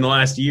though. In the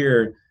last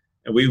year,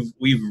 we've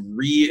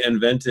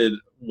reinvented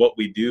what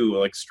we do,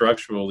 like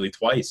structurally,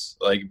 twice,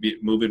 like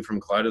moving from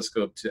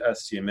Kaleidoscope to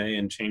STMA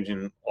and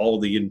changing all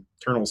the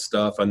internal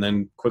stuff, and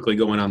then quickly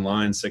going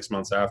online 6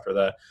 months after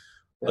that.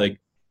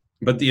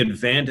 But the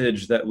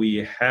advantage that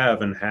we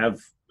have and have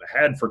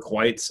had for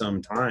quite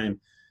some time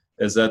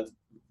is that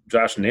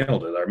Josh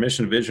nailed it. Our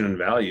mission, vision, and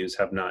values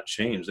have not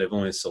changed. They've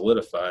only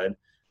solidified,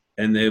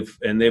 and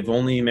they've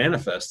only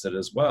manifested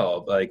as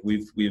well. Like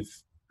we've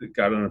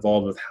gotten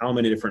involved with how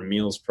many different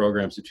meals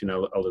programs between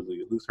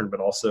Elderly Lutheran, but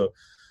also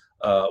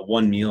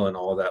one meal and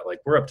all of that. Like,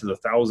 we're up to the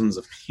thousands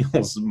of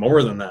meals,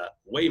 more than that,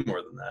 way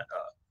more than that.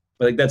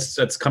 But like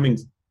that's coming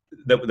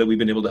that we've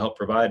been able to help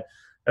provide.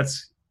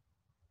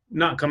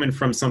 not coming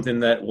from something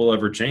that will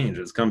ever change.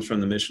 It comes from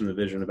the mission, the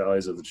vision, the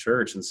values of the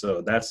church. And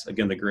so that's,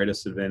 again, the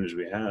greatest advantage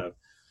we have.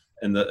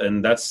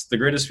 And that's the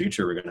greatest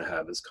future we're going to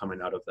have, is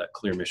coming out of that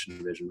clear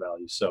mission, vision,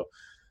 value. So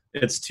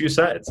it's two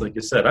sides. Like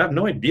you said, I have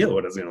no idea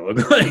what it's going to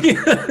look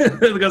like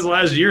because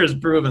last year has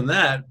proven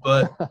that.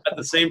 But at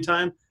the same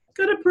time,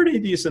 got a pretty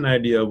decent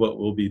idea of what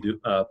we'll be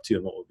up to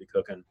and what we'll be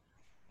cooking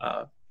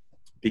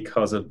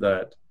because of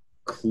that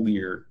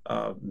clear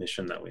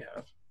mission that we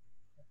have.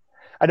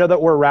 I know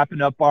that we're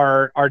wrapping up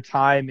our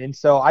time. And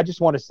so I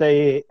just want to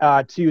say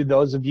to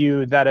those of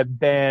you that have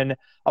been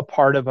a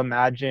part of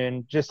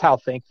Imagine, just how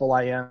thankful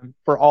I am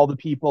for all the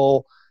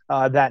people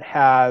that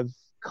have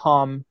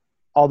come,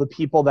 all the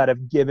people that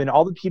have given,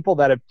 all the people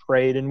that have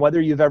prayed. And whether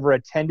you've ever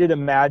attended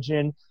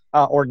Imagine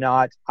or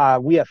not,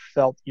 we have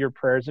felt your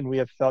prayers and we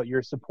have felt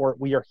your support.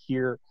 We are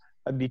here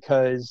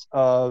because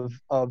of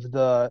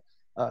the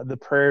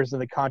prayers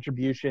and the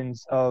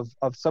contributions of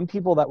some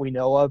people that we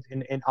know of,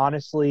 and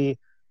honestly,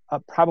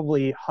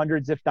 probably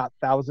hundreds, if not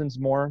thousands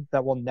more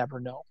that we'll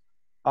never know.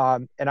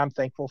 And I'm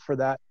thankful for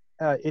that.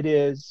 It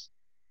is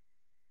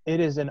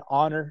an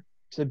honor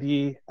to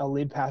be a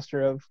lead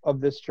pastor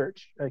of this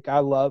church. Like, I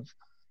love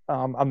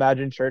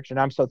Imagine Church, and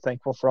I'm so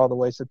thankful for all the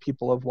ways that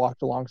people have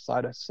walked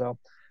alongside us. So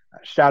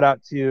shout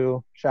out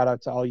to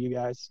all you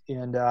guys.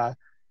 And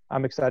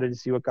I'm excited to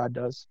see what God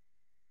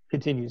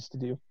continues to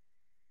do.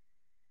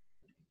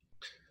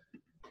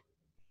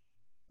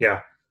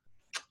 Yeah.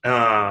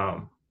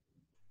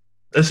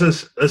 This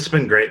has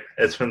been great.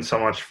 It's been so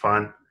much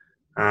fun.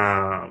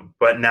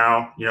 But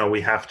now, we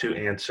have to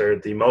answer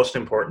the most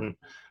important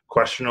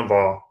question of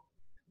all.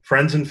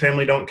 Friends and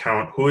family don't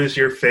count. Who is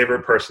your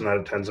favorite person that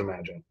attends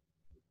Imagine?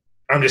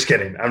 I'm just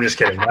kidding.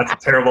 That's a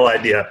terrible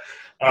idea.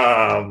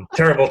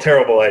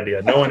 Terrible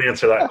idea. No one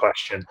answer that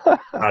question.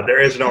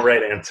 There is no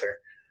right answer.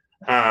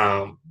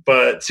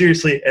 But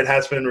seriously, it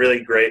has been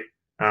really great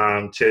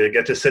to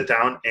get to sit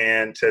down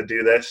and to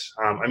do this.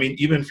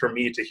 Even for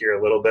me to hear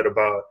a little bit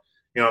about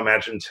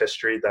Imagine's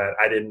history that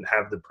I didn't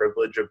have the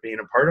privilege of being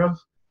a part of.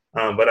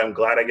 But I'm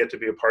glad I get to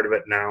be a part of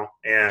it now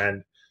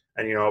and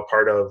a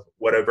part of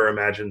whatever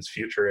Imagine's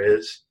future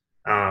is.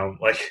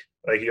 Like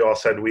you all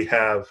said, we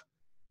have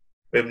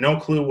no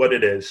clue what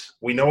it is.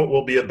 We know what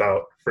we'll be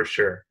about for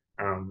sure.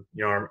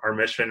 Our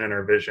mission and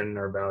our vision,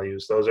 our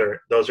values, those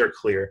are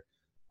clear.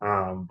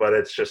 But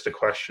it's just a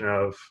question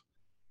of,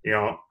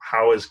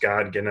 how is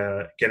God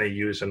gonna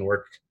use and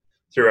work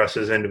through us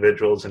as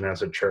individuals and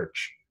as a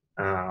church.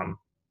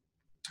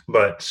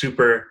 But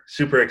super,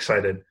 super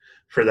excited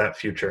for that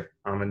future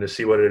and to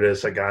see what it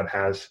is that God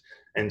has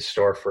in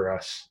store for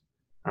us.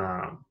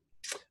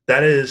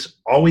 That is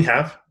all we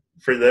have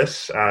for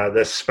this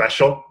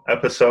special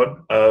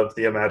episode of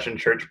the Imagine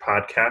Church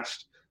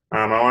podcast.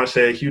 I want to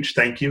say a huge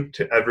thank you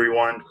to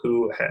everyone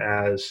who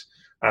has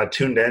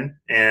tuned in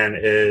and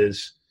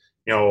is,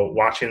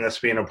 watching this,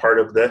 being a part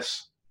of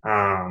this.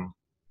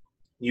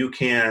 You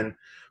can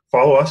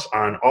follow us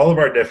on all of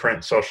our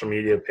different social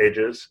media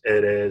pages.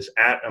 It is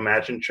at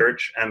Imagine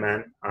Church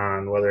MN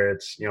on whether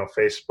it's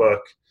Facebook,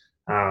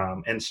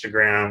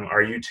 Instagram.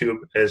 Our YouTube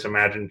is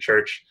Imagine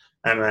Church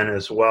MN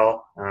as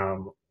well.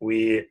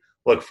 We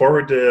look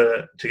forward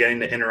to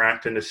getting to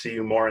interact and to see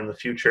you more in the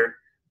future.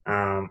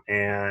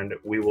 And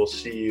we will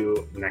see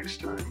you next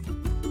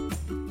time.